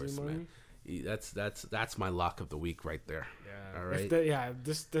 Of course, man. That's my lock of the week right there. Yeah. All right.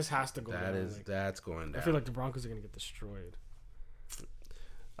 This has to go down. That's going down. I feel like the Broncos are gonna get destroyed.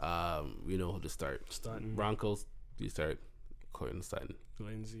 We know who to start. Sutton. Broncos. You start Courtland Sutton.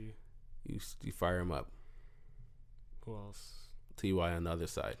 Lindsey. You fire him up. Who else? Ty on the other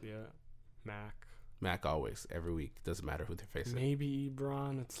side. Yeah. Mac always, every week. Doesn't matter who they're facing. Maybe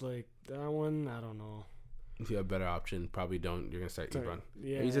Ebron. It's like that one. I don't know. If you have a better option, probably don't. You're gonna start Ebron.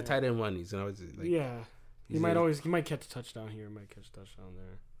 Yeah. He's a tight end one. He's always like. Yeah. He might catch a touchdown here. Might catch a touchdown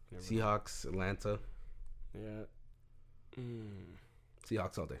there. Seahawks, Atlanta. Yeah.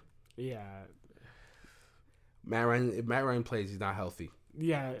 Seahawks all day. Yeah. If Matt Ryan plays, he's not healthy.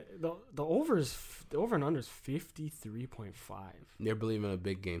 Yeah. The over and under is 53.5. They're believing in a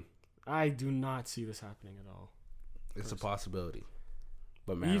big game. I do not see this happening at all. It's a possibility,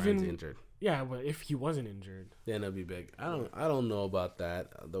 but Matt Ryan's injured. Yeah, but if he wasn't injured, then it'd be big. I don't know about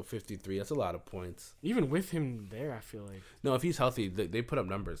that. Though 53, that's a lot of points. Even with him there, I feel like no. If he's healthy, they put up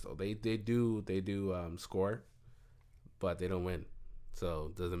numbers though. They do score, but they don't win, so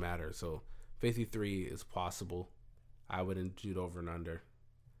it doesn't matter. So 53 is possible. I wouldn't shoot over and under.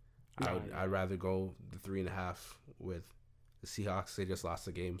 I'd rather go the 3.5 with the Seahawks. They just lost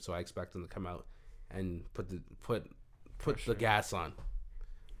the game, so I expect them to come out and put the gas on.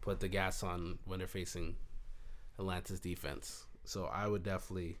 Put the gas on when they're facing Atlanta's defense. So I would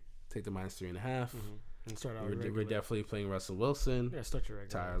definitely take the -3.5. Mm-hmm. And start out we're definitely playing Russell Wilson. Yeah, start your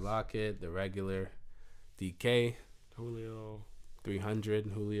regular. Tyler Lockett, the regular. DK. Julio. 300.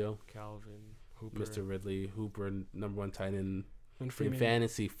 Julio. Calvin. Hooper. Mr. Ridley. Hooper, number 1 tight end in Freeman.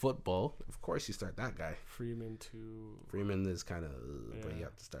 fantasy football. Of course you start that guy. Freeman too. Freeman is kind of, but you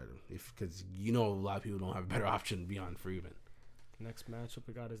have to start him because a lot of people don't have a better option beyond Freeman. Next matchup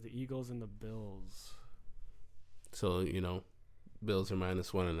we got is the Eagles and the Bills. So, Bills are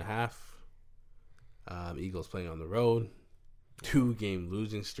 -1.5. Eagles playing on the road. 2-game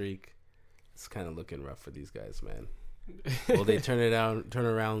losing streak. It's kind of looking rough for these guys, man. Will they turn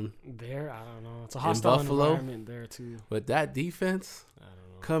around? There, I don't know. It's a hostile environment there too. But that defense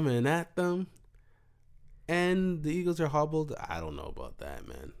coming at them, and the Eagles are hobbled. I don't know about that,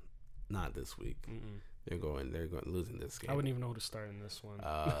 man. Not this week. Mm-mm. They're going losing this game. I wouldn't even know who to start in this one.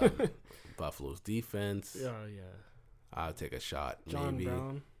 Buffalo's defense. Yeah. I'll take a shot. John maybe.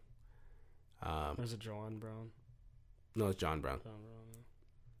 Brown. There's a John Brown. No, it's John Brown.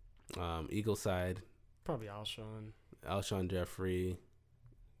 Eagle side. Probably Alshon Jeffrey.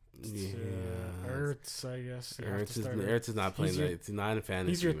 Yeah. Ertz, I guess. Ertz is not playing. He's not in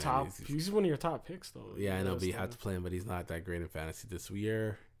fantasy. He's your top. He's one of your top picks, though. Yeah, I know, but you have to play him. But he's not that great in fantasy this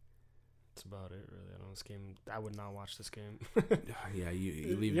year. That's about it, really. I don't know this game. I would not watch this game. Yeah,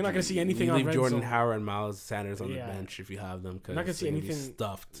 you leave. You're not gonna see anything. You leave on Jordan Red Zone. Howard and Miles Sanders on the bench if you have them. You're not gonna see anything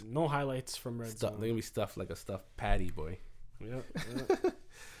stuffed. No highlights from Red Zone. They're gonna be stuffed like a stuffed patty, boy. Yep.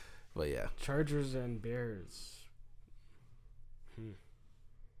 But yeah, Chargers and Bears.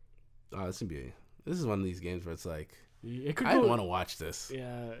 Oh, this is one of these games where it's like I want to watch this.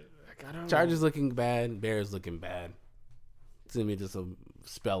 Yeah, I don't Chargers know. Looking bad, Bears looking bad. It's gonna be just a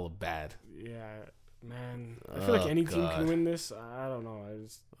spell of bad. Yeah, man. I feel like any team can win this. I don't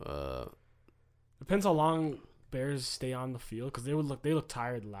know. Depends how long Bears stay on the field because they look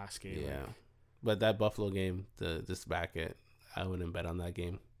tired the last game. Yeah, but that Buffalo game, just back it. I wouldn't bet on that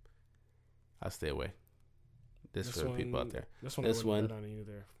game. I'll stay away. This for the people out there. This one, bet on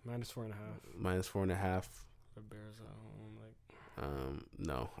either. -4.5. -4.5. The Bears at home,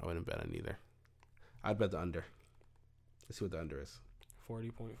 no, I wouldn't bet on either. I'd bet the under. Let's see what the under is.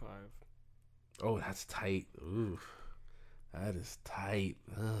 40.5. Oh, that's tight. Ooh, that is tight.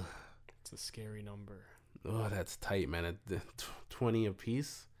 Ugh. It's a scary number. Oh, that's tight, man. At 20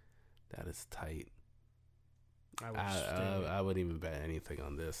 apiece, that is tight. I wouldn't even bet anything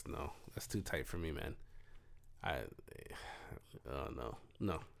on this. No, that's too tight for me, man.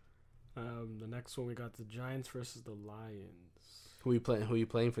 No. The next one we got the Giants versus the Lions. Who are you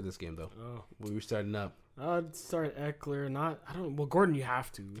playing for this game though? Oh, we were starting up. I'd start Eckler. Well, Gordon, you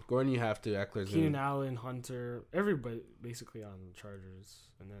have to. Eckler's Keenan Allen, Hunter, everybody basically on the Chargers,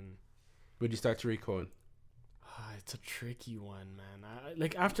 and then Would you start Tariq Cohen? It's a tricky one, man.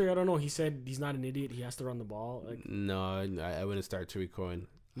 After I don't know. He said he's not an idiot. He has to run the ball. No, I wouldn't start Tariq Cohen.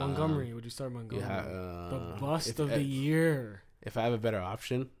 Montgomery, would you start Montgomery? Yeah, the bust of the year. If I have a better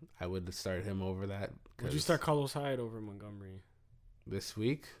option, I would start him over that. Would you start Carlos Hyde over Montgomery this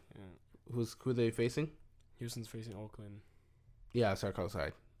week? Yeah. Who are they facing? Houston's facing Oakland. Yeah, I'll start Carlos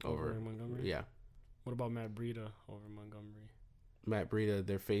Hyde over Montgomery. Yeah. What about Matt Breida over Montgomery? Matt Breida,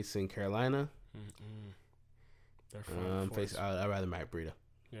 they're facing Carolina. They're I'd rather Matt Breida.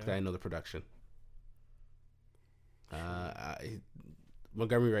 Because I know the production.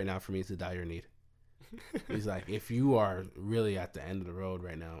 Montgomery right now for me is a dire need. He's like, if you are really at the end of the road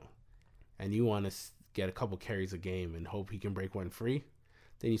right now and you want to get a couple carries a game and hope he can break one free,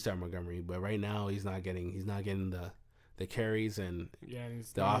 then you start Montgomery. But right now he's not getting the carries, and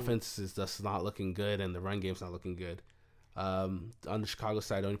the offense is just not looking good, and the run game's not looking good. On the Chicago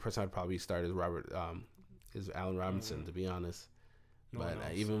side, the only person I'd probably start is Allen Robinson, to be honest. But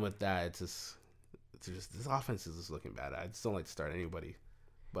even with that, it's just this offense is just looking bad. I just don't like to start anybody.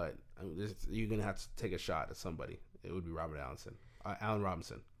 But you're gonna have to take a shot at somebody. It would be Allen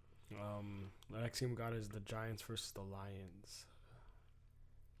Robinson. The next game we got is the Giants versus the Lions.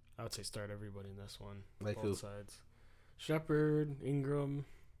 I would say start everybody in this one. Like both who? Sides. Shepard, Ingram.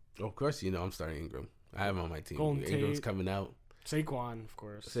 Oh, of course, I'm starting Ingram. I have him on my team. Golden Ingram's Tate. coming out. Saquon, of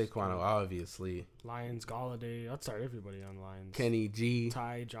course. Saquon, obviously. Lions, Galladay. I'd start everybody on Lions. Kenny G.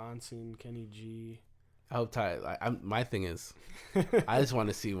 Ty Johnson, Kenny G. I hope my thing is, I just want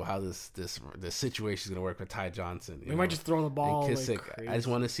to see how this situation is gonna work with Ty Johnson. They might just throw the ball like crazy. I just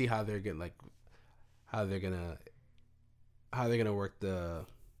want to see how they're gonna work the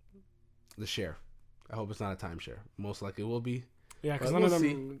share. I hope it's not a timeshare. Most likely it will be. Yeah, because none of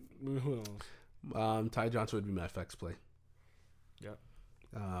them. Who knows? Ty Johnson would be my flex play. Yep.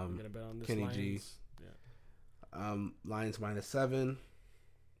 I'm gonna bet on this. Kenny Lions. G. Yeah. Lions -7.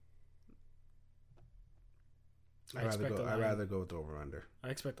 I'd rather go with the over under. I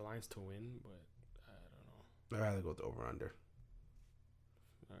expect the Lions to win, but I don't know. I'd rather go with the over under.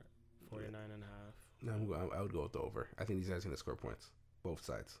 All right. 49.5. I would go with the over. I think these guys are gonna score points, both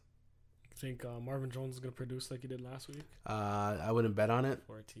sides. Think Marvin Jones is gonna produce like he did last week? I wouldn't bet on it.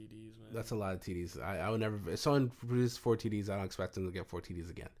 4 TDs, man. That's a lot of TDs. I would never. If someone produces 4 TDs, I don't expect them to get 4 TDs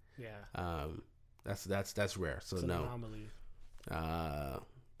again. Yeah. That's rare. So it's no. An anomaly.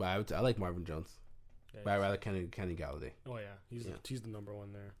 But I like Marvin Jones. Yeah, but I'd rather Kenny Galladay. Oh yeah, he's the number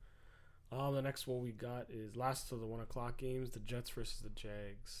one there. The next one we got is last of the 1 o'clock games: the Jets versus the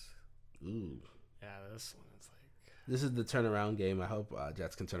Jags. Ooh. Yeah, this one is like. This is the turnaround game. I hope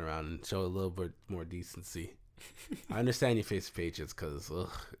Jets can turn around and show a little bit more decency. I understand you face the Patriots because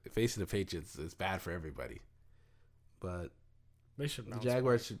facing the Patriots is bad for everybody. But they should. The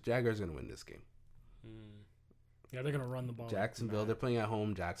Jaguars are going to win this game. Yeah, they're going to run the ball. Jacksonville. They're playing at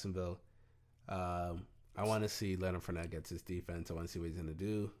home. Jacksonville. I want to see Leonard Fournette gets his defense. I want to see what he's going to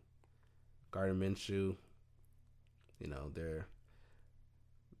do. Gardner Minshew.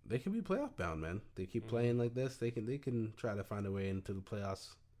 They can be playoff bound, man. They keep playing like this. They can try to find a way into the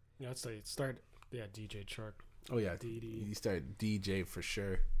playoffs. Yeah, I'd say start. Yeah, DJ Chark. Oh yeah, DD. You start DJ for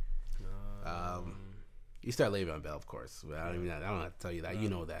sure. You start Le'Veon Bell, of course. But I don't have to tell you that. You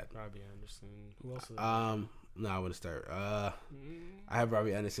know that. Robbie Anderson. Who else? No, I want to start. I have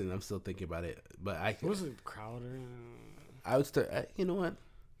Robbie Anderson. I'm still thinking about it, but What was it, Crowder? I would start. You know what?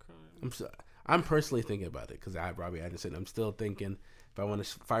 I'm personally thinking about it because I have Robbie Anderson. I'm still thinking if I want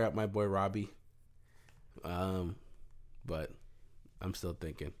to fire up my boy Robbie. But I'm still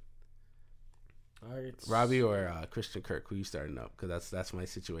thinking. All right. Robbie or Christian Kirk, who you starting up? Because that's my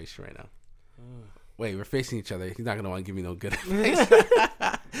situation right now. Wait, we're facing each other. He's not gonna want to give me no good advice.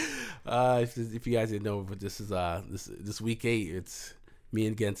 If you guys didn't know, but this is this week 8. It's me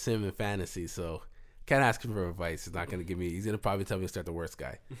against him in fantasy. So can't ask him for advice. He's not gonna give me. He's gonna probably tell me to start the worst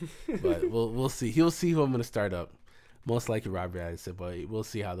guy. But we'll see. He'll see who I'm gonna start up. Most likely Robbie Anderson, but we'll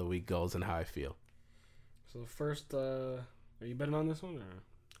see how the week goes and how I feel. So the first, are you betting on this one or?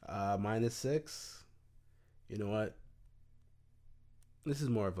 -6. You know what? This is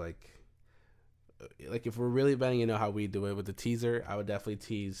more of like if we're really betting, you know how we do it with the teaser. I would definitely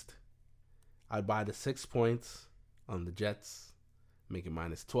teased. I'd buy the 6 points on the Jets, make it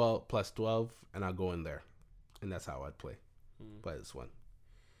 -12 plus 12, and I'll go in there, and that's how I'd play. Play this one.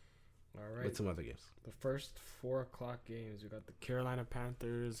 All right. With some other games. The first 4 o'clock games, we got the Carolina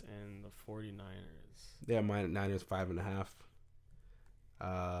Panthers and the 49ers. Yeah, Niners 5.5.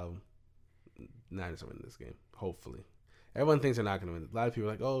 Niners are winning this game, hopefully. Everyone thinks they're not going to win. A lot of people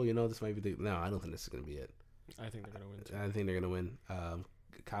are like, oh, this might be the... No, I don't think this is going to be it. I think they're going to win, too. I think they're going to win.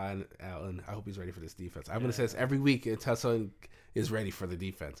 Kyle Allen, I hope he's ready for this defense. I'm gonna say this every week until someone is ready for the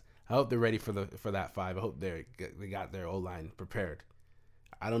defense. I hope they're ready for that 5. I hope they got their O-line prepared.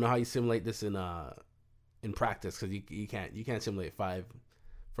 I don't know how you simulate this in practice, because you can't simulate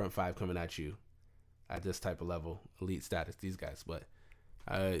front 5 coming at you at this type of level, elite status, these guys. But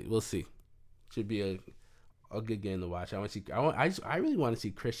we'll see. Should be a good game to watch. I really want to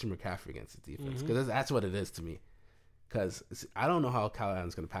see Christian McCaffrey against the defense, because that's what it is to me. Because I don't know how Kyle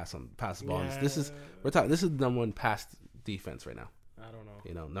Allen's going to pass the ball. Yeah. This is the number 1 pass defense right now. I don't know.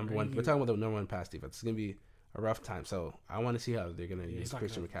 You know, number 1. We're talking about the number 1 pass defense. It's going to be a rough time. So I want to see how they're going to use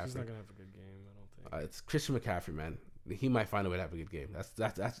Christian McCaffrey. He's not going to have a good game, I don't think. It's Christian McCaffrey, man. He might find a way to have a good game.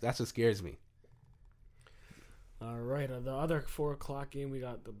 That's what scares me. All right, the other 4:00 game, we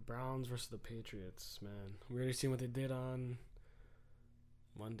got the Browns versus the Patriots. Man, we already seen what they did on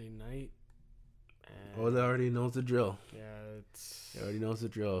Monday night. They already knows the drill. Yeah, he already knows the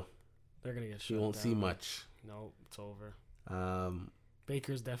drill. They're gonna get shut down. You won't see much. No, it's over.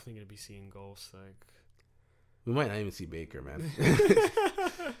 Baker's definitely gonna be seeing ghosts. Like, we might not even see Baker, man.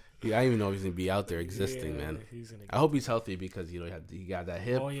 I don't even know if he's gonna be out there existing, man. I hope he's healthy, because he got that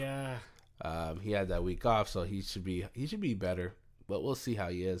hip. Oh yeah. He had that week off, so he should be better. But we'll see how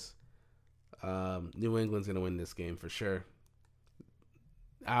he is. New England's gonna win this game for sure.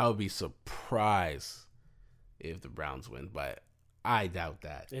 I would be surprised if the Browns win, but I doubt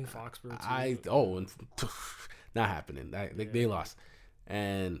that. In Foxborough too. Not happening. They lost,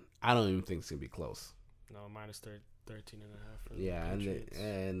 and I don't even think it's gonna be close. No, minus 13.5. Yeah,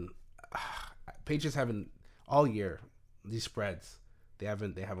 and Patriots haven't all year these spreads. They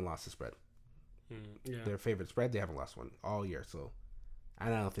haven't lost the spread. Yeah. Their favorite spread, they haven't lost one all year. So I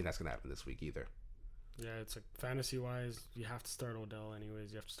don't think that's gonna happen this week either. Yeah, it's like fantasy wise, you have to start Odell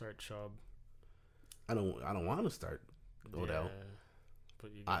anyways. You have to start Chubb. I don't want to start Odell. Yeah,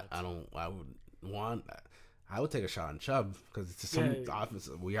 but you I would take a shot on Chubb, because it's some offense.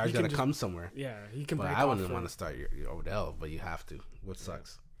 We are gonna come somewhere. Yeah, he can. But I wouldn't want to start your Odell, but you have to, which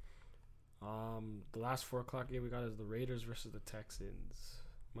sucks. The last 4:00 game we got is the Raiders versus the Texans.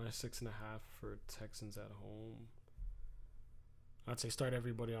 Minus 6.5 for Texans at home. I'd say start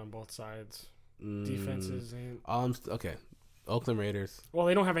everybody on both sides. Defenses ain't. Okay. Oakland Raiders. Well,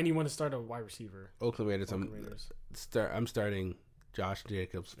 they don't have anyone to start a wide receiver. Oakland Raiders. I'm starting Josh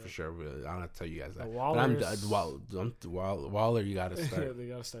Jacobs for sure. I don't have to tell you guys that. Waller, you got to start. They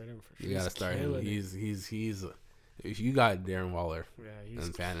got to start him for sure. You got to start him. He's if you got Darren Waller he's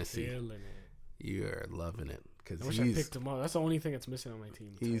in fantasy, you're loving it. I wish I picked him up. That's the only thing that's missing on my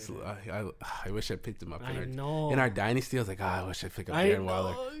team. I wish I picked him up. In our dynasty, I was like, I wish I picked up Darren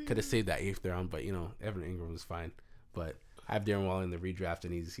Waller. Could have saved that 8th round, but Evan Ingram was fine. But I have Darren Waller in the redraft,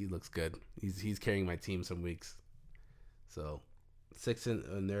 and he looks good. He's carrying my team some weeks. So 6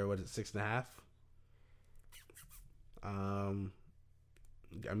 and there. What is it? 6.5. I'm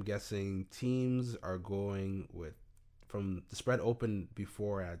guessing teams are going with, from the spread open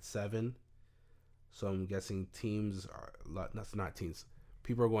before at 7. So I'm guessing teams are not teams.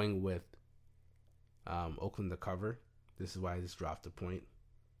 People are going with Oakland to cover. This is why I just dropped a point.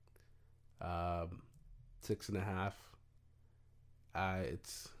 6.5. I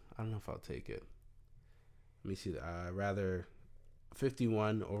don't know if I'll take it. Let me see. Rather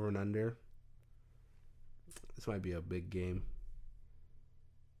 51 over and under. This might be a big game.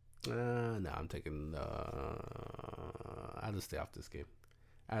 No, I'm taking. I'll just stay off this game.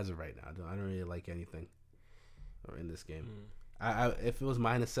 As of right now, I don't really like anything in this game. If it was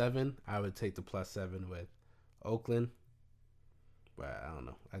minus 7, I would take the +7 with Oakland. But I don't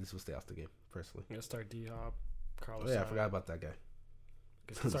know. I just would stay off the game personally. You gotta start D-Hop, Carlos. Oh yeah, I forgot about that guy.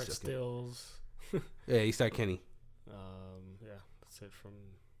 Start Stills. Yeah, you start Kenny. Yeah, that's it from.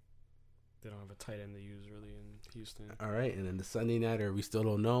 They don't have a tight end they use really in Houston. All right, and then the Sunday nighter, we still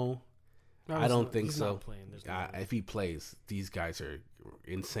don't know. I don't think so. If he plays, these guys are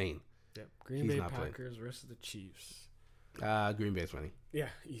insane. Yep. Green Bay Packers versus the Chiefs. Green Bay's winning. Yeah,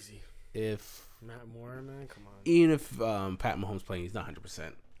 easy. If Matt Moore, man, come on. Even if Pat Mahomes playing, he's not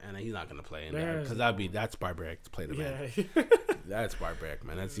 100%, and he's not gonna play in there because that's barbaric to play the man. That's barbaric,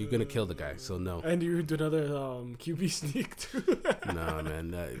 man. You're gonna kill the guy. So no. And you do another QB sneak too. No,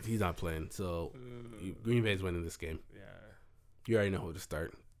 man, he's not playing. So Green Bay's winning this game. Yeah. You already know who to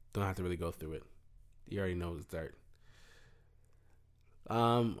start. Don't have to really go through it. You already know who to start.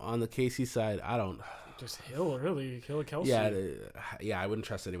 On the KC side, I don't. Just Hill, really. Hill, Kelsey. Yeah, I wouldn't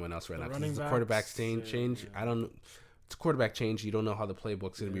trust anyone else right now. Because the quarterback change. Yeah. I don't. It's a quarterback change. You don't know how the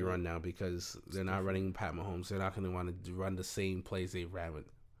playbook's going to be run now because they're not running Pat Mahomes. They're not going to want to run the same plays they ran with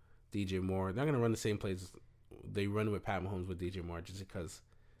DJ Moore. They're not going to run the same plays they run with Pat Mahomes with DJ Moore just because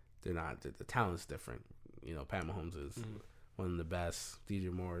they're not the talent's different. You know, Pat Mahomes is one of the best.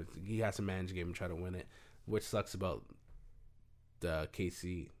 DJ Moore, he has to manage the game and try to win it, which sucks about the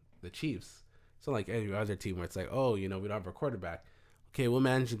Chiefs. So like any other team where it's like, oh, you know, we don't have a quarterback. Okay, we'll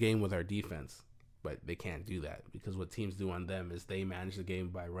manage the game with our defense. But they can't do that because what teams do on them is they manage the game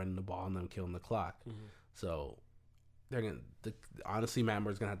by running the ball and them killing the clock. So they're gonna honestly, Matt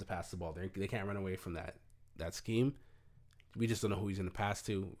Moore's gonna have to pass the ball. They can't run away from that scheme. We just don't know who he's gonna pass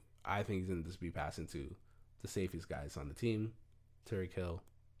to. I think he's gonna just be passing to the safest guys on the team: Tyreek Hill,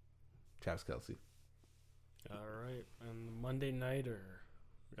 Travis Kelce. All right, and Monday nighter,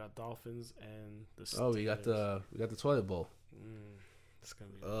 we got Dolphins and the Steelers. Oh, we got the toilet bowl. It's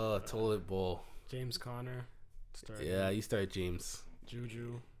gonna be toilet bowl. James Conner. Yeah, you start James.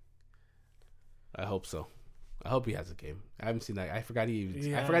 Juju. I hope so. I hope he has a game. I haven't seen that. I forgot he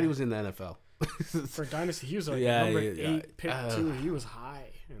was in the NFL. For Dynasty, he was like number 8, pick 2. He was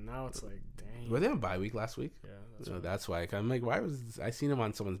high, and now it's like, dang. Were they on bye week last week? Yeah, that's why. I'm like, why was I seen him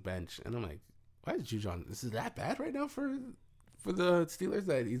on someone's bench, and I'm like, why is Juju on? This is that bad right now for the Steelers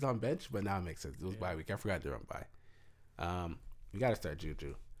that he's on bench, but now it makes sense. It was bye week. I forgot they're on bye. We got to start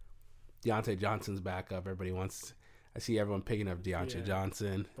Juju. Deontay Johnson's back up. I see everyone picking up Deontay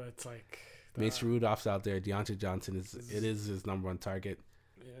Johnson. But it's like Mason Rudolph's out there. Deontay Johnson is his number one target.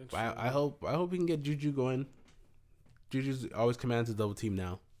 Yeah, I hope we can get Juju going. Juju's always commands a double team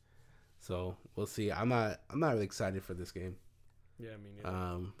now, so we'll see. I'm not really excited for this game. Yeah, I mean,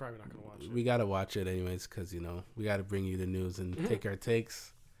 probably not gonna watch it. We gotta watch it anyways because we gotta bring you the news and take our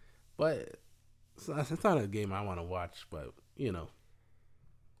takes. But it's not a game I want to watch. But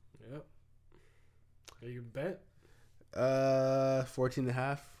Yep. Are you bet?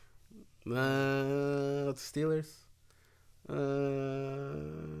 14.5. Steelers.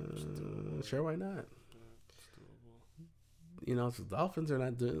 Sure, why not? The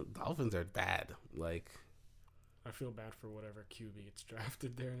Dolphins are bad. Like, I feel bad for whatever QB gets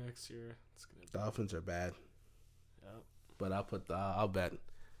drafted there next year. Dolphins are bad. Yep. But I'll bet.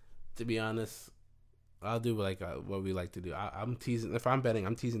 To be honest, I'll do like what we like to do. I'm teasing. If I'm betting,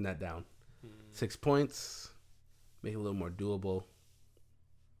 I'm teasing that down. 6 points, make it a little more doable,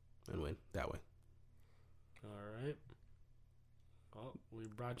 and win that way. All right. Well, we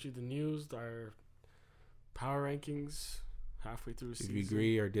brought you the news, our power rankings halfway through the season. If you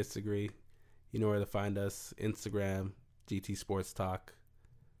agree or disagree, you know where to find us. Instagram, GT Sports Talk.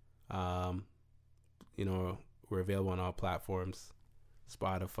 We're available on all platforms.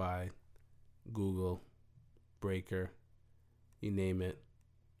 Spotify, Google, Breaker, you name it.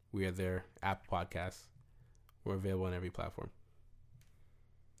 We are there. Apple Podcasts. We're available on every platform.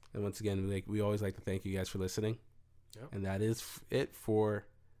 And once again, we always like to thank you guys for listening. Yep. And that is it for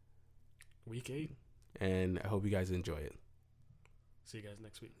Week 8. And I hope you guys enjoy it. See you guys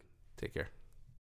next week. Take care.